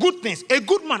 Good things. A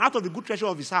good man, out of the good treasure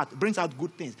of his heart, brings out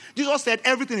good things. Jesus said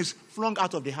everything is flung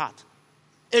out of the heart.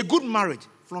 A good marriage,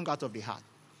 flung out of the heart.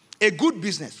 A good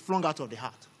business, flung out of the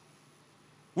heart.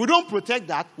 We don't protect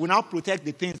that. We now protect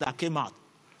the things that came out.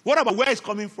 What about where it's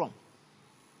coming from?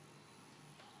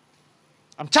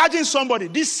 I'm charging somebody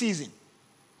this season.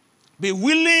 Be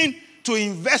willing to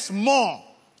invest more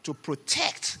to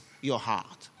protect your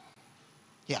heart.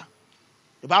 Yeah.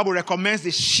 The Bible recommends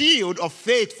the shield of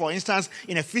faith, for instance,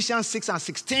 in Ephesians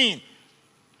 6:16.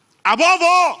 Above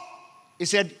all, it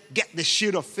said, get the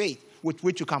shield of faith with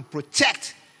which you can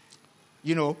protect,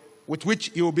 with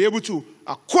which you will be able to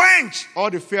quench all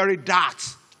the fiery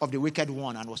darts of the wicked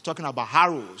one. And was talking about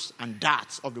arrows and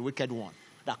darts of the wicked one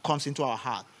that comes into our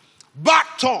heart. Bad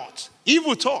thought,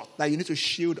 evil thought that you need to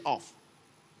shield off.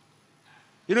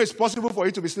 It's possible for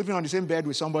you to be sleeping on the same bed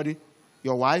with somebody,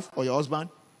 your wife or your husband,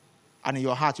 and in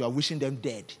your heart you are wishing them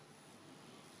dead.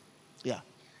 Yeah.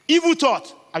 Evil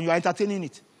thought, and you are entertaining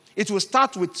it. It will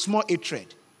start with small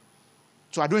hatred.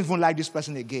 So I don't even like this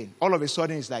person again. All of a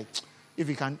sudden it's like,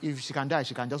 if she can die,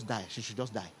 she can just die. She should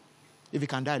just die. If he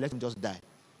can die, let him just die.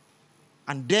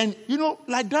 And then,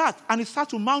 like that. And it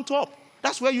starts to mount up.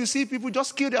 That's where you see people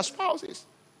just kill their spouses.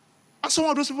 And some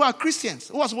of those people are Christians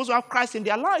who are supposed to have Christ in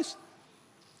their lives.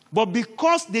 But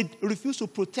because they refuse to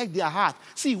protect their heart.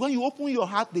 See, when you open your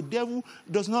heart, the devil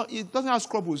doesn't have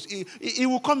scruples. It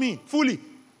will come in fully.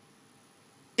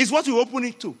 It's what you open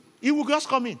it to. It will just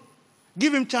come in.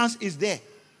 Give him chance, it's there.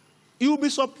 You will be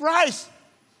surprised.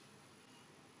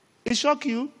 It shock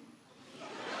you.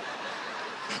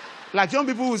 Like young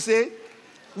people will say,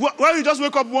 when you just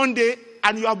wake up one day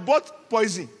and you have bought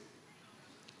poison,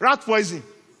 rat poison,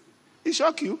 it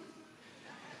shock you.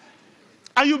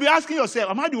 And you'll be asking yourself,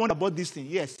 am I the one that bought this thing?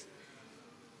 Yes.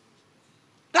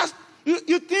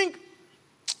 You think,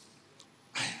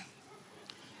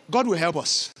 God will help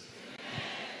us.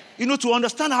 To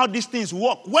understand how these things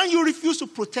work. When you refuse to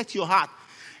protect your heart.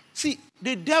 See,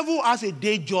 the devil has a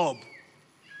day job.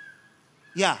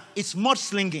 Yeah, it's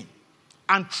mudslinging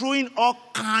and throwing all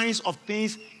kinds of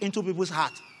things into people's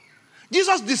heart.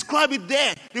 Jesus described it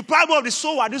there. The parable of the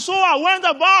sower. The sower went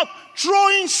about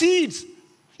throwing seeds.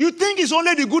 You think it's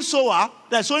only the good sower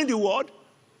that's sowing the word?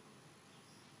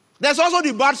 There's also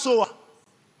the bad sower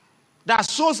that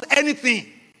sows anything.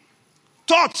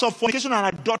 Thoughts of fornication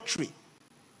and adultery.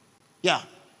 Yeah.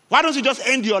 Why don't you just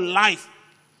end your life?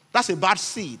 That's a bad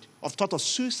seed of thought of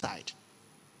suicide.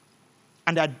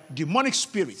 And there are demonic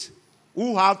spirits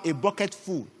who have a bucket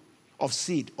full of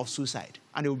seed of suicide.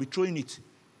 And they will be throwing it.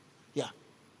 Yeah.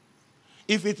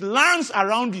 If it lands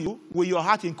around you, will your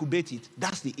heart incubate it?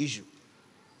 That's the issue.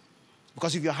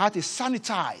 Because if your heart is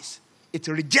sanitized, it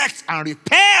rejects and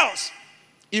repels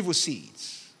evil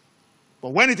seeds. But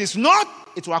when it is not,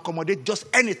 it will accommodate just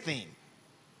anything.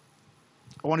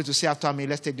 I want you to say after me,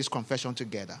 let's take this confession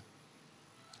together.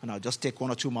 And I'll just take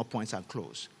one or two more points and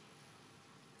close.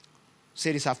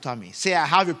 Say this after me. Say, I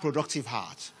have a productive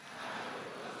heart.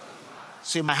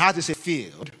 Say, my heart is a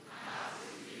field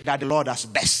that the Lord has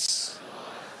blessed.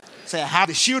 Say, I have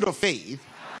the shield of faith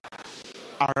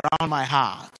around my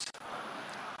heart.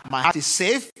 My heart is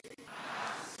safe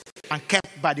and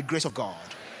kept by the grace of God.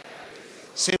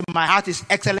 Say, my heart is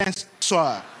excellent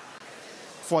soil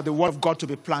for the word of God to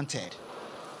be planted.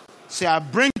 Say, I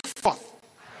bring forth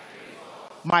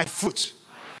my fruit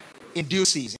in due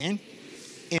season,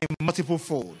 in multiple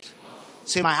fold.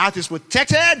 Say, my heart is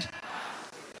protected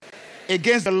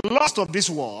against the lust of this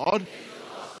world,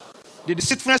 the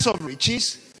deceitfulness of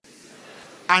riches,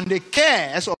 and the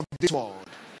cares of this world.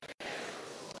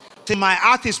 Say, my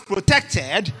heart is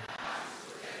protected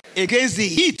against the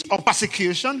heat of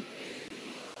persecution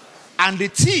and the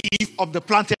teeth of the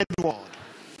planted world.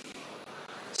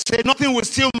 Say, nothing will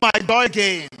steal my joy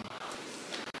again.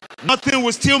 Nothing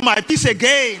will steal my peace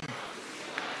again.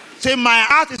 Say, my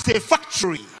heart is a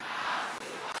factory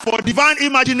for divine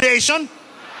imagination,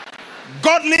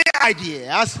 godly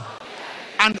ideas,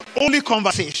 and holy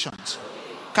conversations.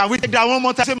 Can we take that one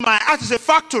more time? Say, my heart is a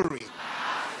factory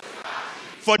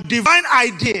for divine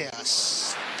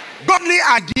ideas, godly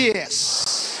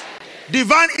ideas,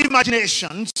 divine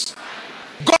imaginations,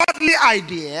 godly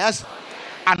ideas,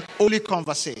 and holy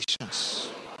conversations.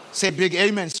 Say big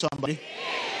amen, somebody.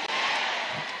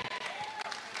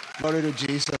 Glory to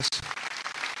Jesus.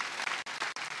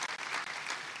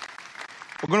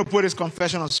 We're going to put this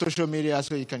confession on social media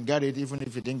so you can get it even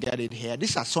if you didn't get it here.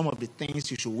 These are some of the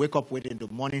things you should wake up with in the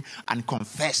morning and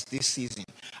confess this season.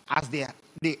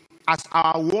 As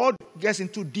our world gets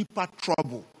into deeper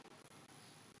trouble,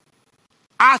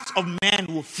 hearts of men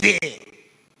will fail.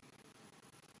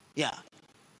 Yeah.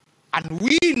 And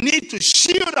we need to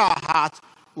shield our heart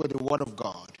with the word of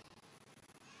God.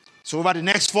 So over the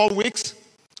next 4 weeks,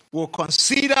 we'll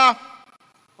consider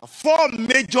 4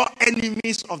 major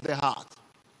enemies of the heart.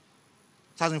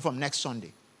 Starting from next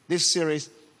Sunday. This series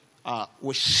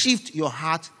will shift your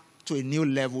heart to a new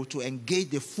level to engage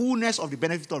the fullness of the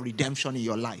benefit of redemption in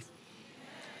your life.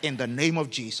 In the name of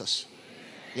Jesus.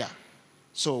 Yeah.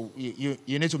 So you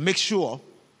need to make sure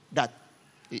that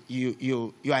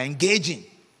you are engaging,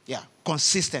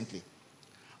 consistently.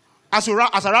 As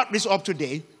I wrap this up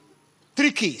today,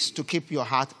 3 keys to keep your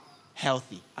heart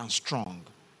healthy and strong.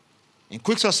 In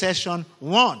quick succession,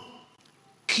 1,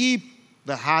 keep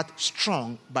the heart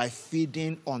strong by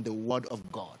feeding on the word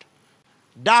of God.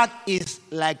 That is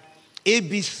like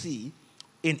ABC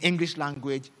in English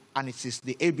language, and it is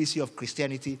the ABC of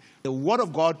Christianity. The word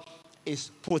of God is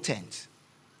potent.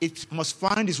 It must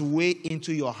find its way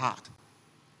into your heart.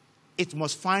 It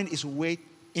must find its way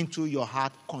into your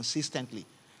heart consistently.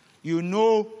 You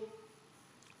know,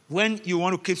 when you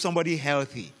want to keep somebody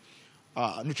healthy,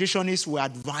 nutritionists will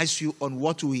advise you on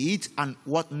what to eat and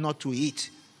what not to eat.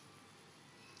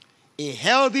 A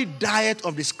healthy diet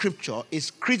of the scripture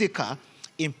is critical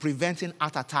in preventing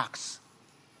heart attacks.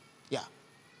 Yeah.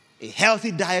 A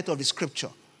healthy diet of the scripture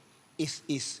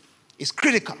is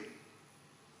critical.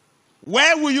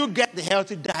 Where will you get the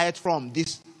healthy diet from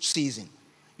this season?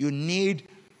 You need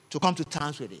to come to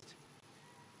terms with it.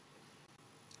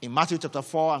 In Matthew chapter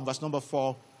 4 and verse number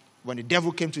 4, when the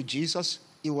devil came to Jesus,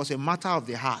 it was a matter of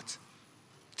the heart.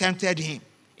 Tempted him.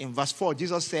 In verse 4,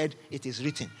 Jesus said, it is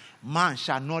written, man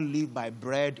shall not live by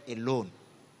bread alone.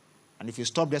 And if you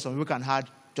stop there, some people can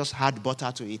just add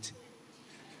butter to it.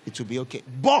 It will be okay.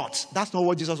 But that's not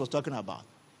what Jesus was talking about.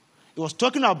 He was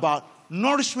talking about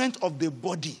nourishment of the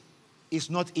body is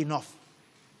not enough.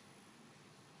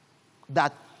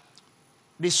 That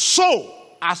the soul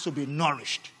has to be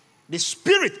nourished. The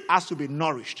spirit has to be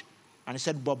nourished. And he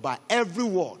said, but by every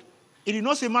word. He did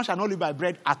not say man shall not live by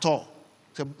bread at all.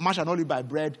 He said man shall not live by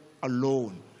bread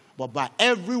alone. But by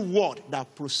every word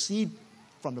that proceeds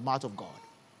from the mouth of God.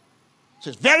 So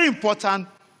it's very important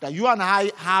that you and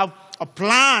I have a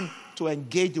plan to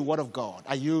engage the word of God.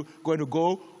 Are you going to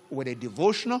go with a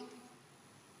devotional?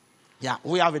 Yeah,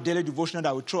 we have a daily devotional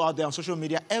that we throw out there on social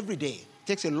media every day. It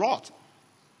takes a lot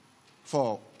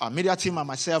for our media team and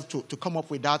myself to come up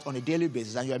with that on a daily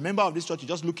basis. And you're a member of this church, you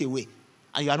just look away.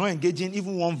 And you are not engaging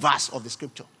even one verse of the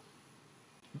scripture.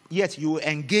 Yet you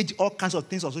engage all kinds of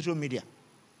things on social media.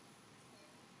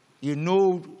 You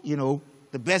know,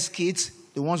 the best kids,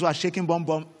 the ones who are shaking bomb,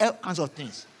 all kinds of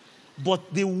things.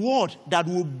 But the word that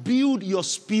will build your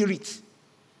spirit,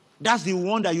 that's the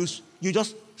one that you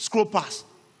just scroll past.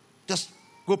 Just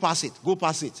go past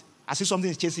it. As if something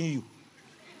is chasing you.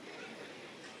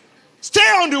 Stay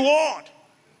on the word.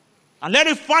 And let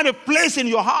it find a place in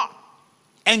your heart.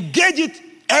 Engage it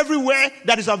everywhere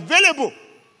that is available.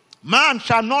 Man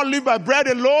shall not live by bread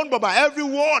alone, but by every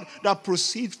word that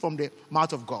proceeds from the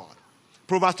mouth of God.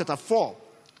 Proverbs chapter 4,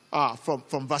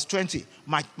 from verse 20.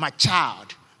 My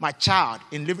child,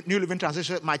 in New Living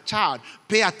Translation, my child,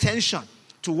 pay attention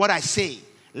to what I say.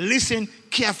 Listen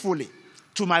carefully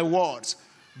to my words.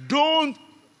 Don't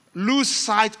lose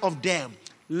sight of them.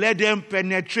 Let them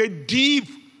penetrate deep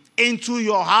into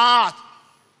your heart.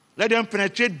 Let them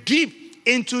penetrate deep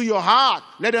into your heart.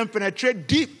 Let them penetrate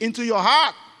deep into your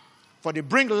heart. For they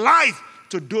bring life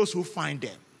to those who find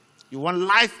them. You want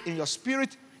life in your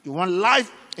spirit. You want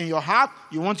life in your heart.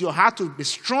 You want your heart to be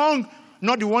strong.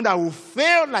 Not the one that will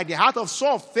fail like the heart of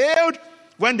Saul failed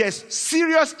when there's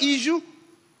serious issue.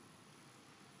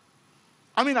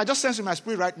 I just sense in my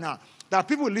spirit right now that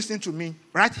people listening to me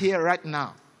right here, right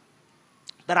now,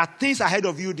 there are things ahead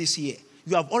of you this year.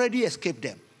 You have already escaped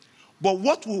them. But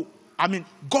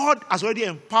God has already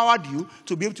empowered you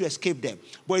to be able to escape them.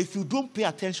 But if you don't pay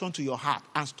attention to your heart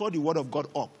and store the word of God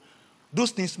up, those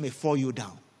things may fall you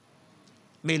down.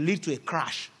 May lead to a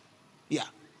crash. Yeah.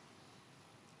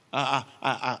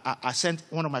 I sent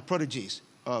one of my prodigies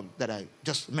that I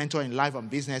just mentor in life and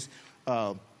business.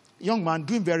 Young man,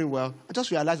 doing very well. I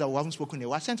just realized that we haven't spoken in a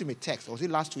while. I sent him a text. Was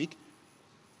it last week?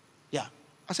 Yeah.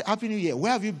 I said, Happy New Year.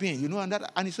 Where have you been?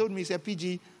 And he told me, he said,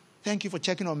 PG, thank you for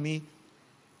checking on me.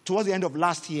 Towards the end of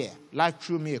last year, life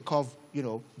threw me a curve,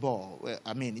 ball.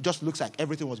 It just looks like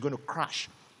everything was going to crash.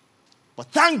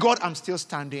 But thank God I'm still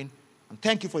standing. And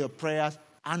thank you for your prayers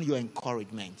and your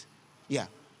encouragement. Yeah.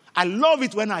 I love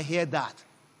it when I hear that.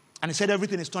 And he said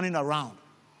everything is turning around.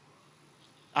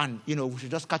 And, we should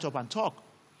just catch up and talk.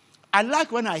 I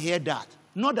like when I hear that.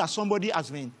 Not that somebody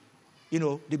has been,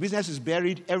 the business is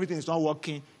buried, everything is not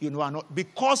working,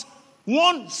 because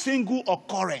one single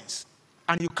occurrence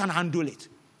and you can't handle it.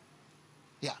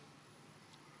 Yeah.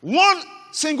 One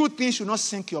single thing should not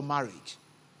sink your marriage.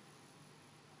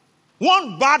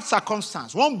 One bad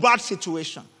circumstance, one bad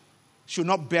situation should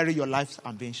not bury your life's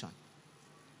ambition.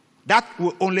 That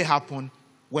will only happen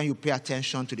when you pay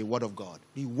attention to the word of God.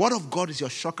 The word of God is your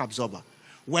shock absorber.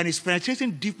 When it's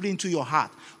penetrating deeply into your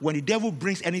heart, when the devil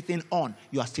brings anything on,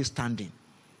 you are still standing.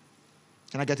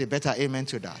 Can I get a better amen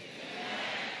to that? Amen.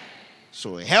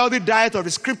 So a healthy diet of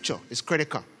the scripture is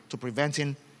critical to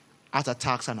preventing heart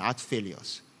attacks and heart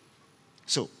failures.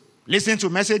 So listen to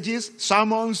messages,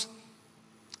 sermons,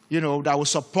 that will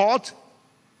support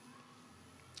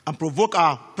and provoke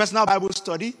our personal Bible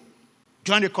study.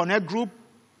 Join the Connect group.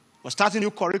 We're starting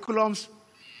new curriculums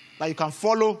that you can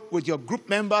follow with your group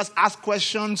members, ask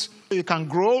questions so you can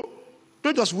grow.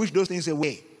 Don't just wish those things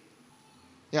away.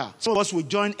 Yeah. Some of us will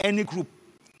join any group,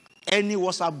 any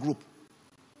WhatsApp group.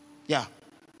 Yeah.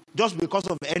 Just because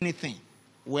of anything.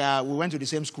 Where we went to the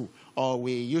same school, or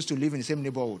we used to live in the same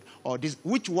neighborhood, or this.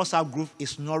 Which WhatsApp group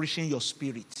is nourishing your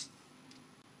spirit?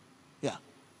 Yeah.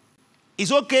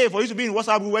 It's okay for you to be in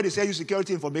WhatsApp group where they sell you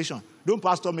security information. Don't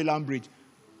pass Tom Milan Bridge.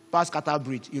 Pass Qatar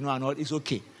Bridge, and all. It's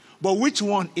okay. But which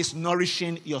one is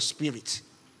nourishing your spirit?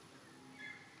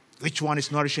 Which one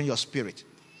is nourishing your spirit?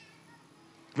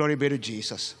 Glory be to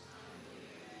Jesus.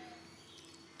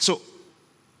 So,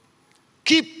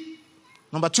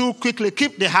 number 2, quickly,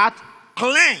 keep the heart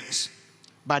cleansed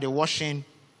by the washing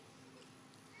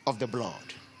of the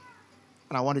blood.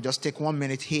 And I want to just take 1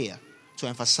 minute here to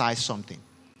emphasize something.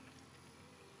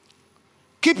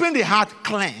 Keeping the heart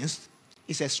cleansed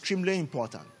is extremely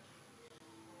important,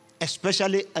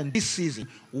 especially in this season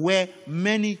where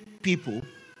many people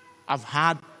have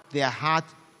had their heart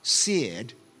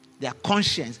seared, their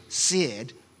conscience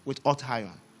seared with hot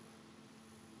iron.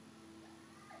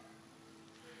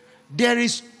 There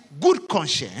is good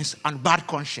conscience and bad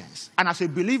conscience. And as a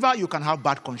believer, you can have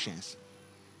bad conscience.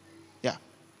 Yeah,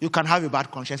 you can have a bad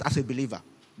conscience as a believer.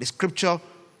 The scripture,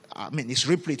 is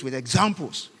replete with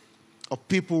examples of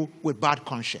people with bad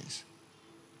conscience.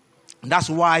 And that's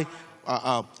why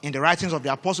in the writings of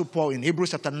the Apostle Paul in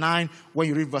Hebrews chapter 9, when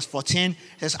you read verse 14, it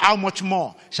says, how much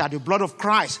more shall the blood of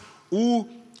Christ, who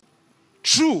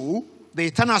through the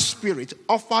eternal Spirit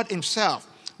offered himself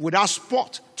without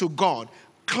spot to God,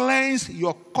 cleanse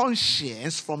your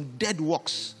conscience from dead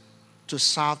works to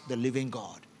serve the living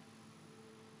God.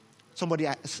 Somebody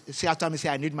say after me, say,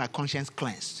 I need my conscience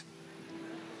cleansed.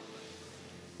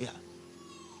 Yeah.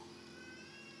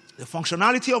 The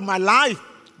functionality of my life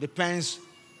depends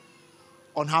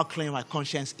on how clean my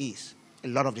conscience is a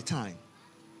lot of the time.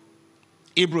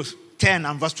 Hebrews 10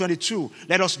 and verse 22.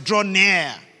 Let us draw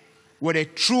near with a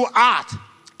true heart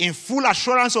in full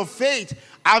assurance of faith,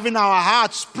 having our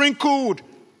hearts sprinkled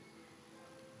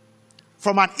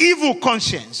from an evil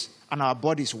conscience and our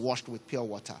bodies washed with pure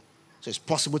water. So it's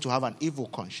possible to have an evil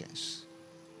conscience.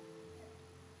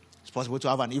 It's possible to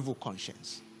have an evil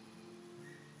conscience.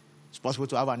 It's possible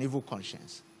to have an evil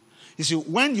conscience. You see,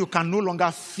 when you can no longer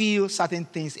feel certain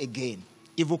things again,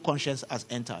 evil conscience has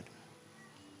entered.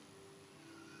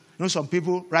 You know, some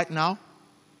people right now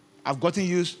have gotten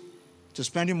used to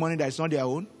spending money that is not their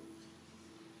own.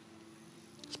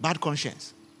 It's bad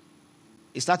conscience.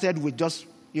 It started with just,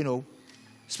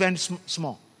 spend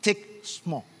small, take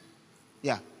small.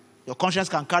 Yeah. Your conscience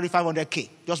can carry 500K.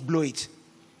 Just blow it.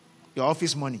 Your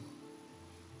office money.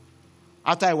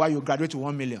 After a while, you graduate to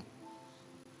 1 million.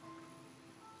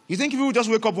 You think people just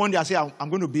wake up one day and say, I'm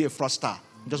going to be a fraudster,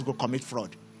 just go commit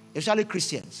fraud? Especially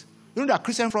Christians. You know there are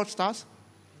Christian fraudsters?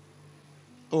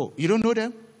 Oh, you don't know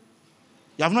them?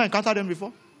 You have not encountered them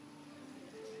before?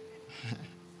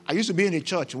 I used to be in a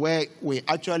church where we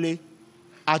actually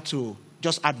had to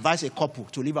just advise a couple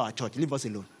to leave our church, leave us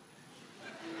alone.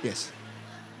 Yes.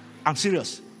 I'm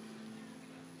serious.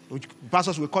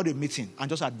 Pastors will call a meeting and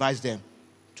just advise them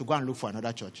to go and look for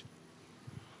another church.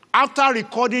 After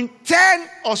recording 10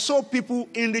 or so people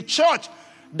in the church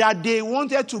that they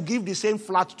wanted to give the same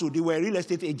flat to, they were real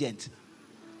estate agents.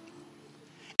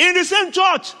 In the same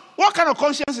church, what kind of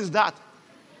conscience is that?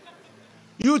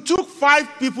 You took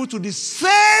 5 people to the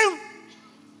same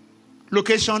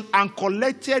location and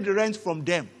collected rent from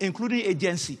them, including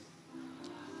agency.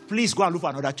 Please go and look for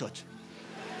another church.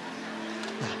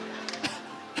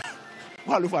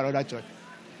 Go and look for another church.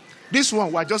 This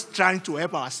one, we're just trying to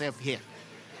help ourselves here.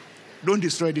 Don't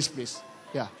destroy this place.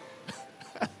 Yeah.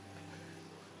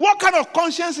 What kind of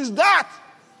conscience is that?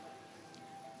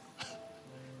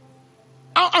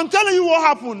 I'm telling you what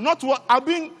happened. Not what I've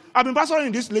been pastoring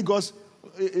in this Lagos.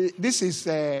 This is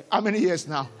how many years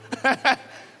now?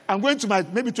 I'm going to my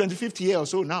maybe 25th year or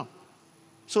so now.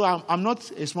 So I'm not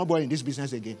a small boy in this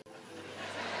business again.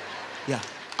 Yeah.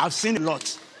 I've seen a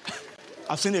lot.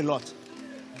 I've seen a lot.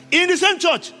 In the same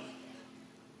church,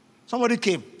 somebody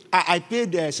came. I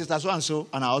paid Sister so-and-so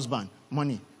and her husband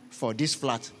money for this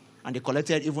flat. And they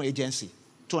collected even agency,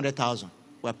 200,000.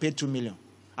 We are paid 2 million.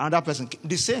 Another person,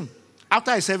 the same.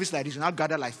 After a service like this, you now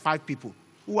gather like 5 people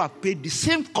who have paid the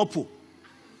same couple.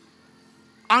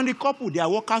 And the couple, they are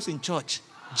workers in church.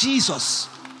 Jesus.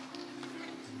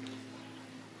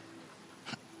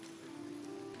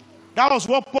 That was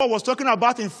what Paul was talking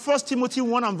about in 1 Timothy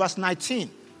 1 and verse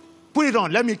 19. Put it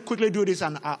on. Let me quickly do this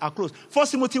and I'll close. 1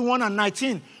 Timothy 1 and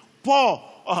 19.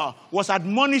 Paul was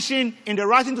admonishing in the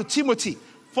writing to Timothy.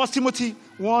 1 Timothy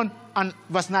 1 and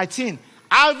verse 19.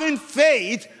 Having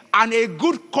faith and a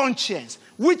good conscience,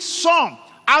 which some,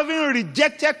 having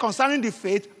rejected concerning the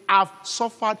faith, have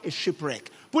suffered a shipwreck.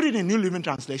 Put it in New Living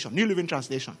Translation. New Living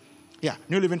Translation. Yeah,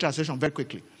 New Living Translation very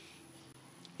quickly.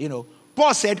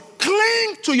 Paul said,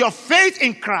 cling to your faith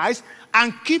in Christ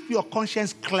and keep your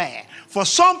conscience clear. For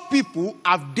some people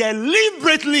have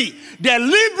deliberately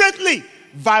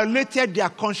violated their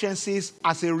consciences.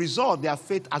 As a result, their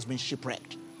faith has been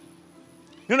shipwrecked.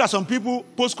 You know that some people,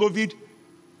 post-COVID,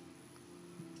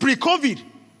 pre-COVID,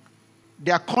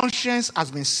 their conscience has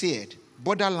been seared,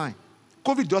 borderline.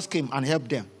 COVID just came and helped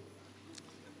them.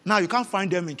 Now, you can't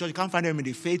find them in church. You can't find them in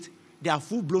the faith. They are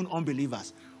full-blown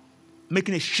unbelievers,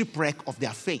 making a shipwreck of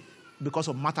their faith because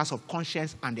of matters of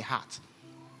conscience and the heart.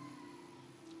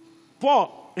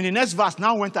 Paul, in the next verse,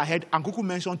 now went ahead and Kuku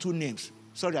mentioned 2 names.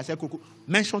 Sorry, I said Kuku.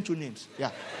 Mentioned 2 names.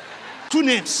 Yeah. 2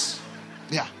 names.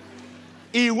 Yeah.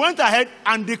 He went ahead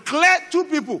and declared 2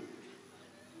 people.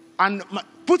 And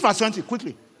put verse 20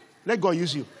 quickly. Let God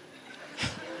use you.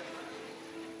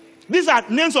 These are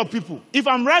names of people. If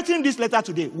I'm writing this letter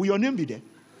today, will your name be there?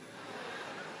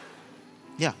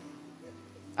 Yeah.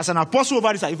 As an apostle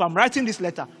over this, if I'm writing this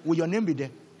letter, will your name be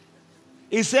there?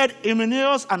 He said,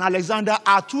 Hymenaeus and Alexander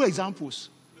are 2 examples.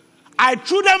 I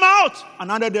threw them out and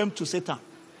handed them to Satan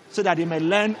so that they may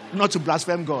learn not to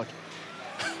blaspheme God.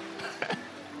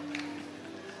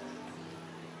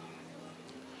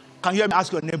 Can you hear me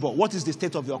ask your neighbor, what is the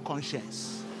state of your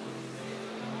conscience?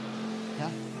 Yeah?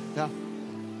 Yeah.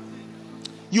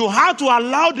 You have to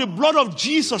allow the blood of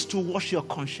Jesus to wash your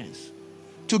conscience,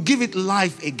 to give it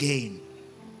life again.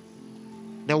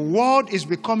 The world is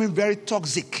becoming very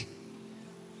toxic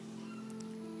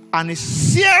and is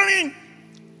searing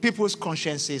people's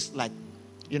consciences like,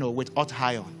 with hot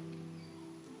iron.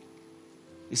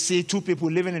 You see 2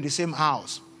 people living in the same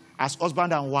house as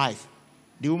husband and wife.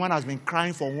 The woman has been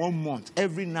crying for 1 month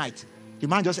every night. The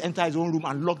man just enters his own room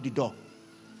and locks the door.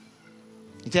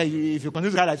 He tells you, if you continue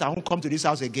to cry like that, I won't come to this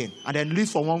house again. And then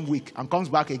leaves for 1 week and comes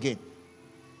back again.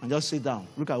 And just sit down.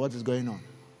 Look at what is going on.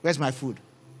 Where's my food?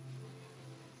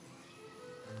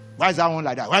 Why is that one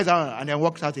like that? Why is that one? And then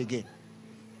walks out again.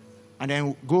 And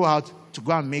then go out to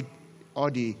go and make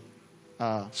all the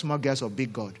small girls of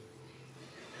big God.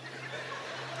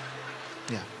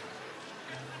 Yeah.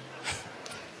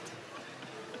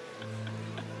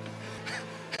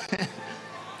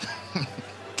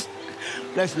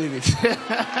 Let's leave it.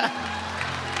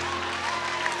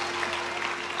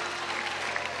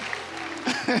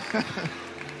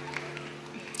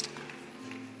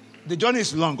 The journey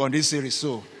is long on this series,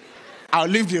 so I'll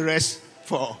leave the rest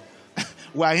for...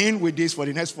 We're in with this for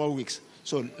the next 4 weeks.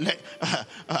 So,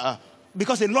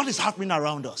 because a lot is happening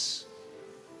around us.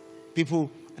 People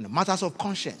in the matters of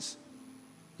conscience.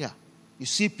 Yeah. You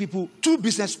see people, 2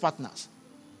 business partners,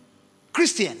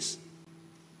 Christians,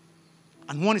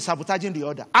 and one is sabotaging the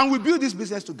other. And we build this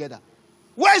business together.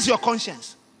 Where is your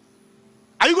conscience?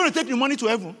 Are you going to take the money to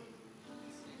heaven?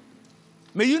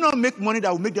 May you not make money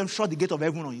that will make them shut the gate of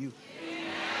heaven on you.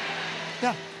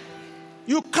 Yeah.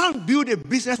 You can't build a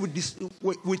business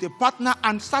with a partner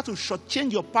and start to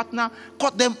shortchange your partner,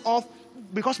 cut them off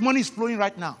because money is flowing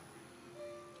right now.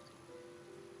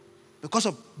 Because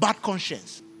of bad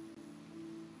conscience.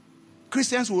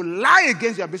 Christians will lie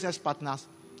against their business partners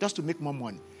just to make more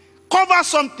money. Cover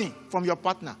something from your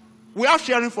partner. We have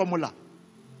sharing formula.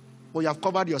 But you have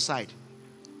covered your side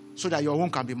so that your own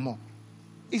can be more.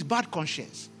 It's bad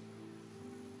conscience.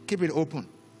 Keep it open.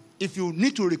 If you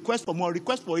need to request for more,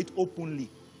 request for it openly.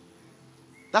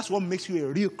 That's what makes you a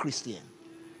real Christian.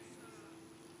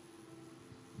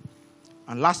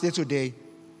 And lastly today,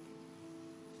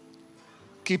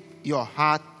 keep the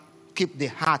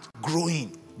heart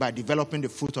growing by developing the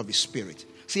fruit of the Spirit.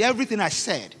 See, everything I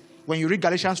said, when you read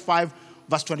Galatians 5,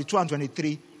 verse 22 and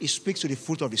 23, it speaks to the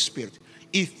fruit of the Spirit.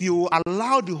 If you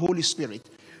allow the Holy Spirit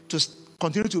to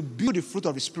continue to build the fruit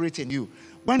of the Spirit in you,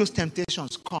 when those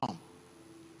temptations come,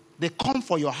 they come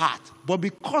for your heart. But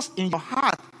because in your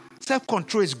heart,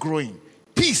 self-control is growing,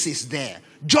 peace is there,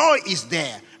 joy is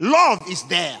there, love is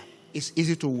there, it's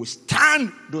easy to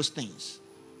withstand those things.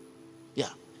 Yeah.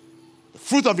 The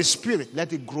fruit of the Spirit,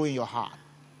 let it grow in your heart.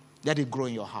 Let it grow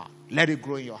in your heart. Let it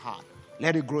grow in your heart.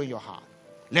 Let it grow in your heart.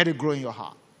 Let it grow in your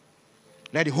heart.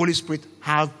 Let the Holy Spirit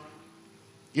have,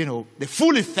 the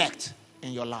full effect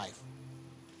in your life.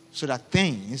 So that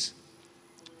things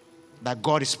that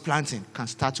God is planting can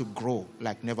start to grow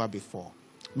like never before.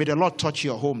 May the Lord touch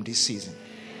your home this season.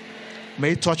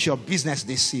 May He touch your business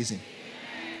this season.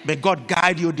 May God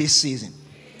guide you this season.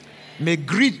 May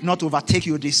greed not overtake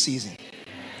you this season.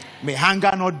 May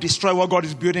anger not destroy what God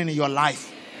is building in your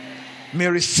life. May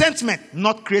resentment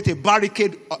not create a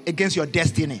barricade against your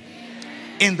destiny.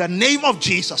 In the name of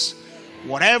Jesus,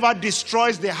 whatever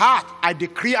destroys the heart, I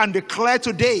decree and declare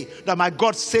today that my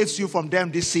God saves you from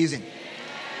them this season.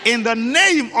 In the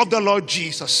name of the Lord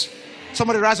Jesus.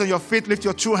 Somebody rise on your feet, lift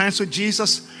your 2 hands to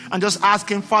Jesus and just ask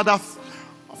Him, Father,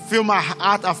 fill my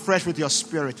heart afresh with your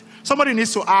Spirit. Somebody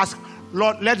needs to ask,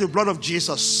 Lord, let the blood of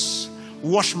Jesus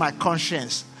wash my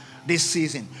conscience this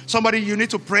season. Somebody, you need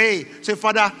to pray. Say,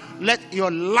 Father, let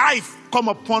your life come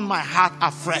upon my heart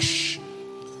afresh.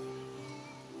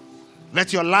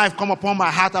 Let your life come upon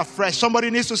my heart afresh. Somebody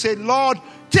needs to say, Lord,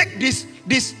 take this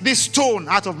stone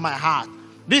out of my heart.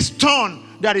 This stone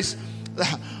that is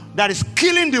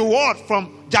killing the word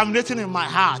from germinating in my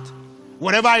heart.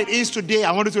 Whatever it is today,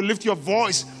 I want you to lift your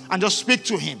voice and just speak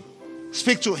to him.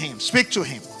 Speak to him. Speak to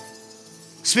him.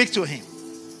 Speak to him.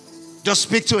 Just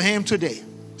speak to him today.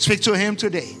 Speak to him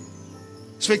today.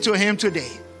 Speak to him today.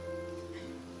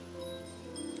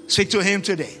 Speak to him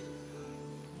today.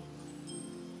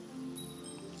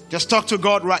 Just talk to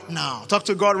God right now. Talk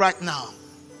to God right now.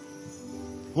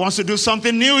 He wants to do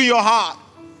something new in your heart.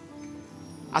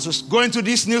 As we go into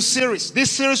this new series,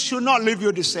 this series should not leave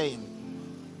you the same.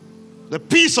 The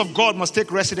peace of God must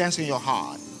take residence in your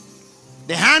heart.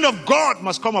 The hand of God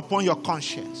must come upon your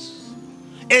conscience.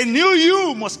 A new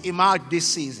you must emerge this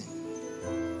season.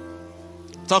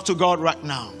 Talk to God right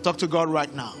now. Talk to God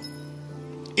right now.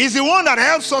 He's the one that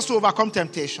helps us to overcome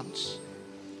temptations.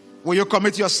 Will you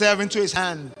commit yourself into his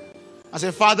hand and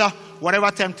say, Father, whatever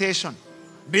temptation,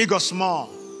 big or small,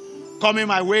 coming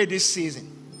my way this season,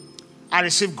 I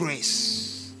receive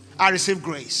grace. I receive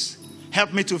grace.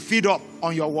 Help me to feed up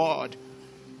on your word.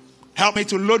 Help me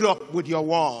to load up with your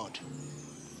word,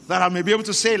 that I may be able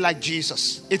to say like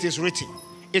Jesus, it is written,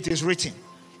 it is written,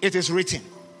 it is written.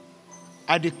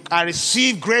 I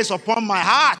receive grace upon my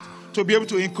heart to be able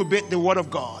to incubate the word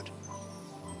of God.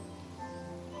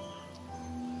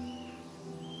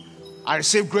 I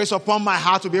receive grace upon my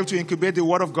heart to be able to incubate the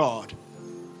word of God.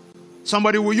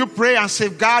 Somebody, will you pray and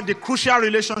safeguard the crucial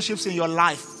relationships in your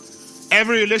life?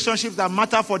 Every relationship that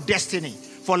matters for destiny,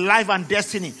 for life and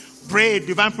destiny. Pray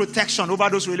divine protection over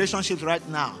those relationships right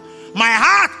now. My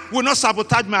heart will not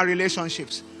sabotage my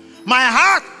relationships. My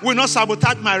heart will not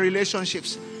sabotage my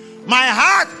relationships. My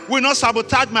heart will not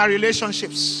sabotage my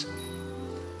relationships.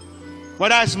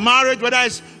 Whether it's marriage, whether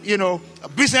it's, a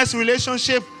business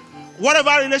relationship, whatever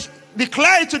relationship,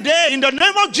 declare it today in the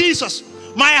name of Jesus.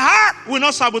 My heart will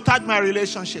not sabotage my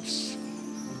relationships.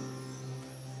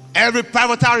 Every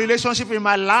pivotal relationship in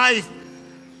my life,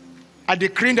 I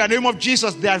decree in the name of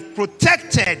Jesus, they are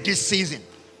protected this season.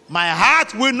 My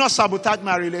heart will not sabotage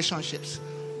my relationships.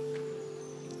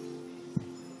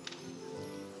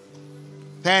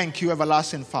 Thank you,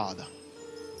 everlasting Father.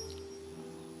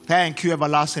 Thank you,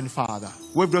 everlasting Father.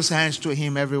 Wave those hands to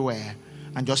him everywhere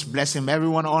and just bless him.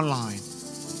 Everyone online,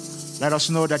 let us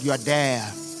know that you are there.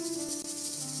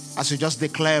 As you just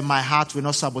declare, my heart will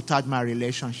not sabotage my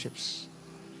relationships.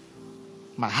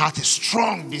 My heart is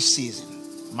strong this season.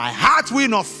 My heart will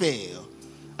not fail,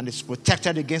 and it's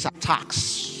protected against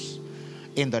attacks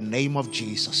in the name of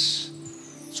Jesus.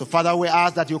 So, Father, we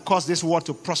ask that you cause this word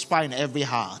to prosper in every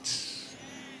heart.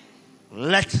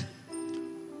 Let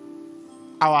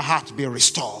our heart be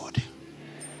restored.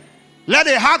 Let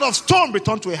a heart of stone be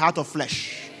turned to a heart of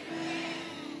flesh.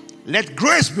 Let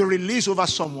grace be released over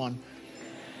someone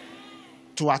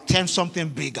to attempt something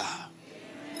bigger.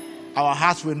 Our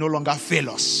hearts will no longer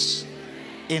fail us.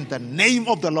 In the name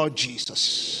of the Lord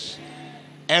Jesus.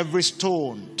 Every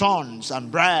stone, thorns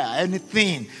and briar,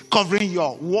 anything covering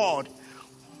your word,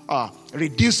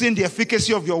 reducing the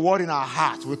efficacy of your word in our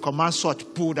heart, we command such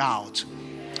pulled out.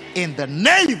 In the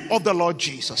name of the Lord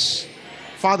Jesus.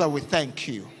 Father, we thank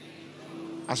you.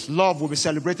 As love will be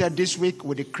celebrated this week,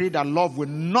 we decree that love will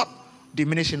not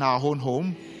diminish in our own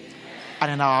home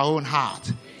and in our own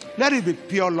heart. Let it be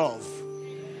pure love.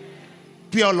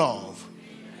 Pure love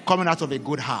coming out of a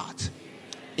good heart.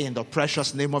 In the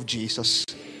precious name of Jesus.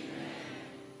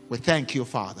 We thank you,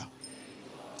 Father.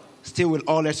 Still with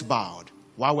all heads bowed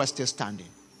while we're still standing.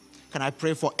 Can I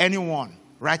pray for anyone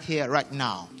right here, right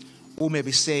now, who may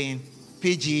be saying,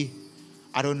 PG,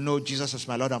 I don't know Jesus as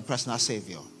my Lord and personal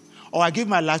Savior. Or I give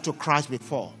my life to Christ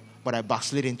before, but I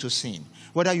backslid into sin.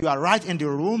 Whether you are right in the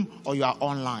room or you are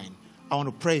online, I want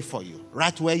to pray for you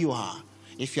right where you are.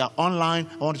 If you are online,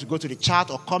 I want you to go to the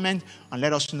chat or comment and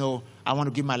let us know, I want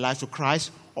to give my life to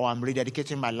Christ, or I'm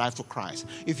rededicating my life to Christ.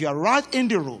 If you are right in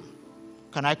the room,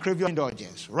 can I crave your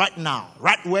indulgence right now,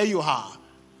 right where you are?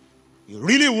 You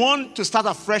really want to start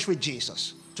afresh with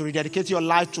Jesus, to rededicate your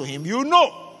life to him. You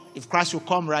know, if Christ will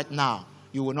come right now,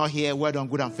 you will not hear, well done,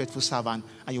 good and faithful servant,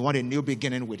 and you want a new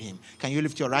beginning with him. Can you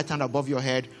lift your right hand above your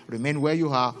head? Remain where you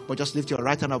are, but just lift your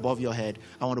right hand above your head.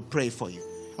 I want to pray for you.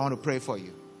 I want to pray for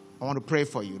you. I want to pray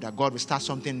for you that God will start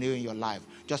something new in your life.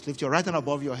 Just lift your right hand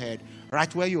above your head,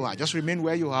 right where you are. Just remain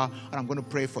where you are, and I'm going to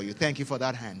pray for you. Thank you for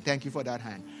that hand. Thank you for that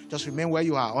hand. Just remain where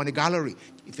you are on the gallery.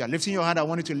 If you are lifting your hand, I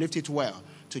want you to lift it well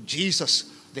to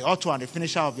Jesus, the author and the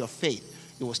finisher of your faith.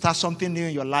 You will start something new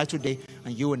in your life today,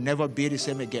 and you will never be the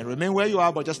same again. Remain where you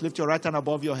are, but just lift your right hand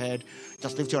above your head.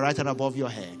 Just lift your right hand above your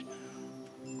head.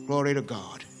 Glory to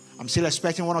God. I'm still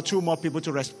expecting one or two more people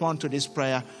to respond to this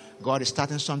prayer. God is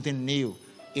starting something new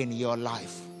in your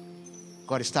life.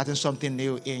 God is starting something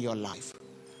new in your life.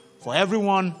 For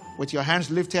everyone with your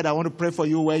hands lifted, I want to pray for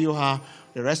you where you are.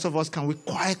 The rest of us, can we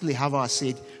quietly have our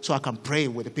seat so I can pray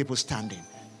with the people standing?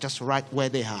 Just right where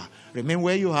they are. Remain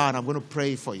where you are, and I'm going to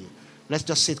pray for you. Let's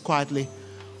just sit quietly.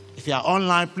 If you are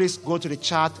online, please go to the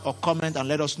chat or comment and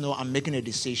let us know I'm making a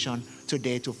decision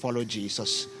today to follow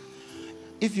Jesus.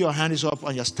 If your hand is up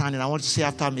and you're standing, I want to say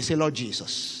after me, say, Lord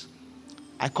Jesus,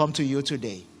 I come to you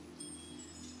today.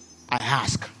 I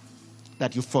ask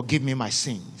that you forgive me my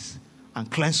sins and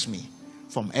cleanse me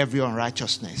from every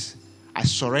unrighteousness. I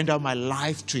surrender my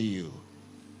life to you.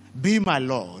 Be my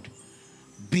Lord.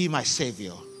 Be my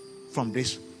Savior from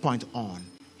this point on.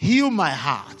 Heal my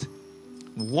heart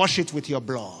and wash it with your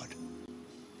blood.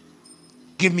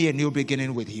 Give me a new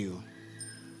beginning with you.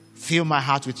 Fill my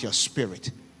heart with your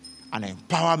spirit and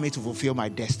empower me to fulfill my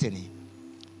destiny.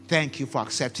 Thank you for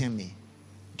accepting me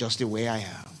just the way I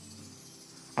am.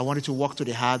 I want you to walk to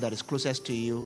the heart that is closest to you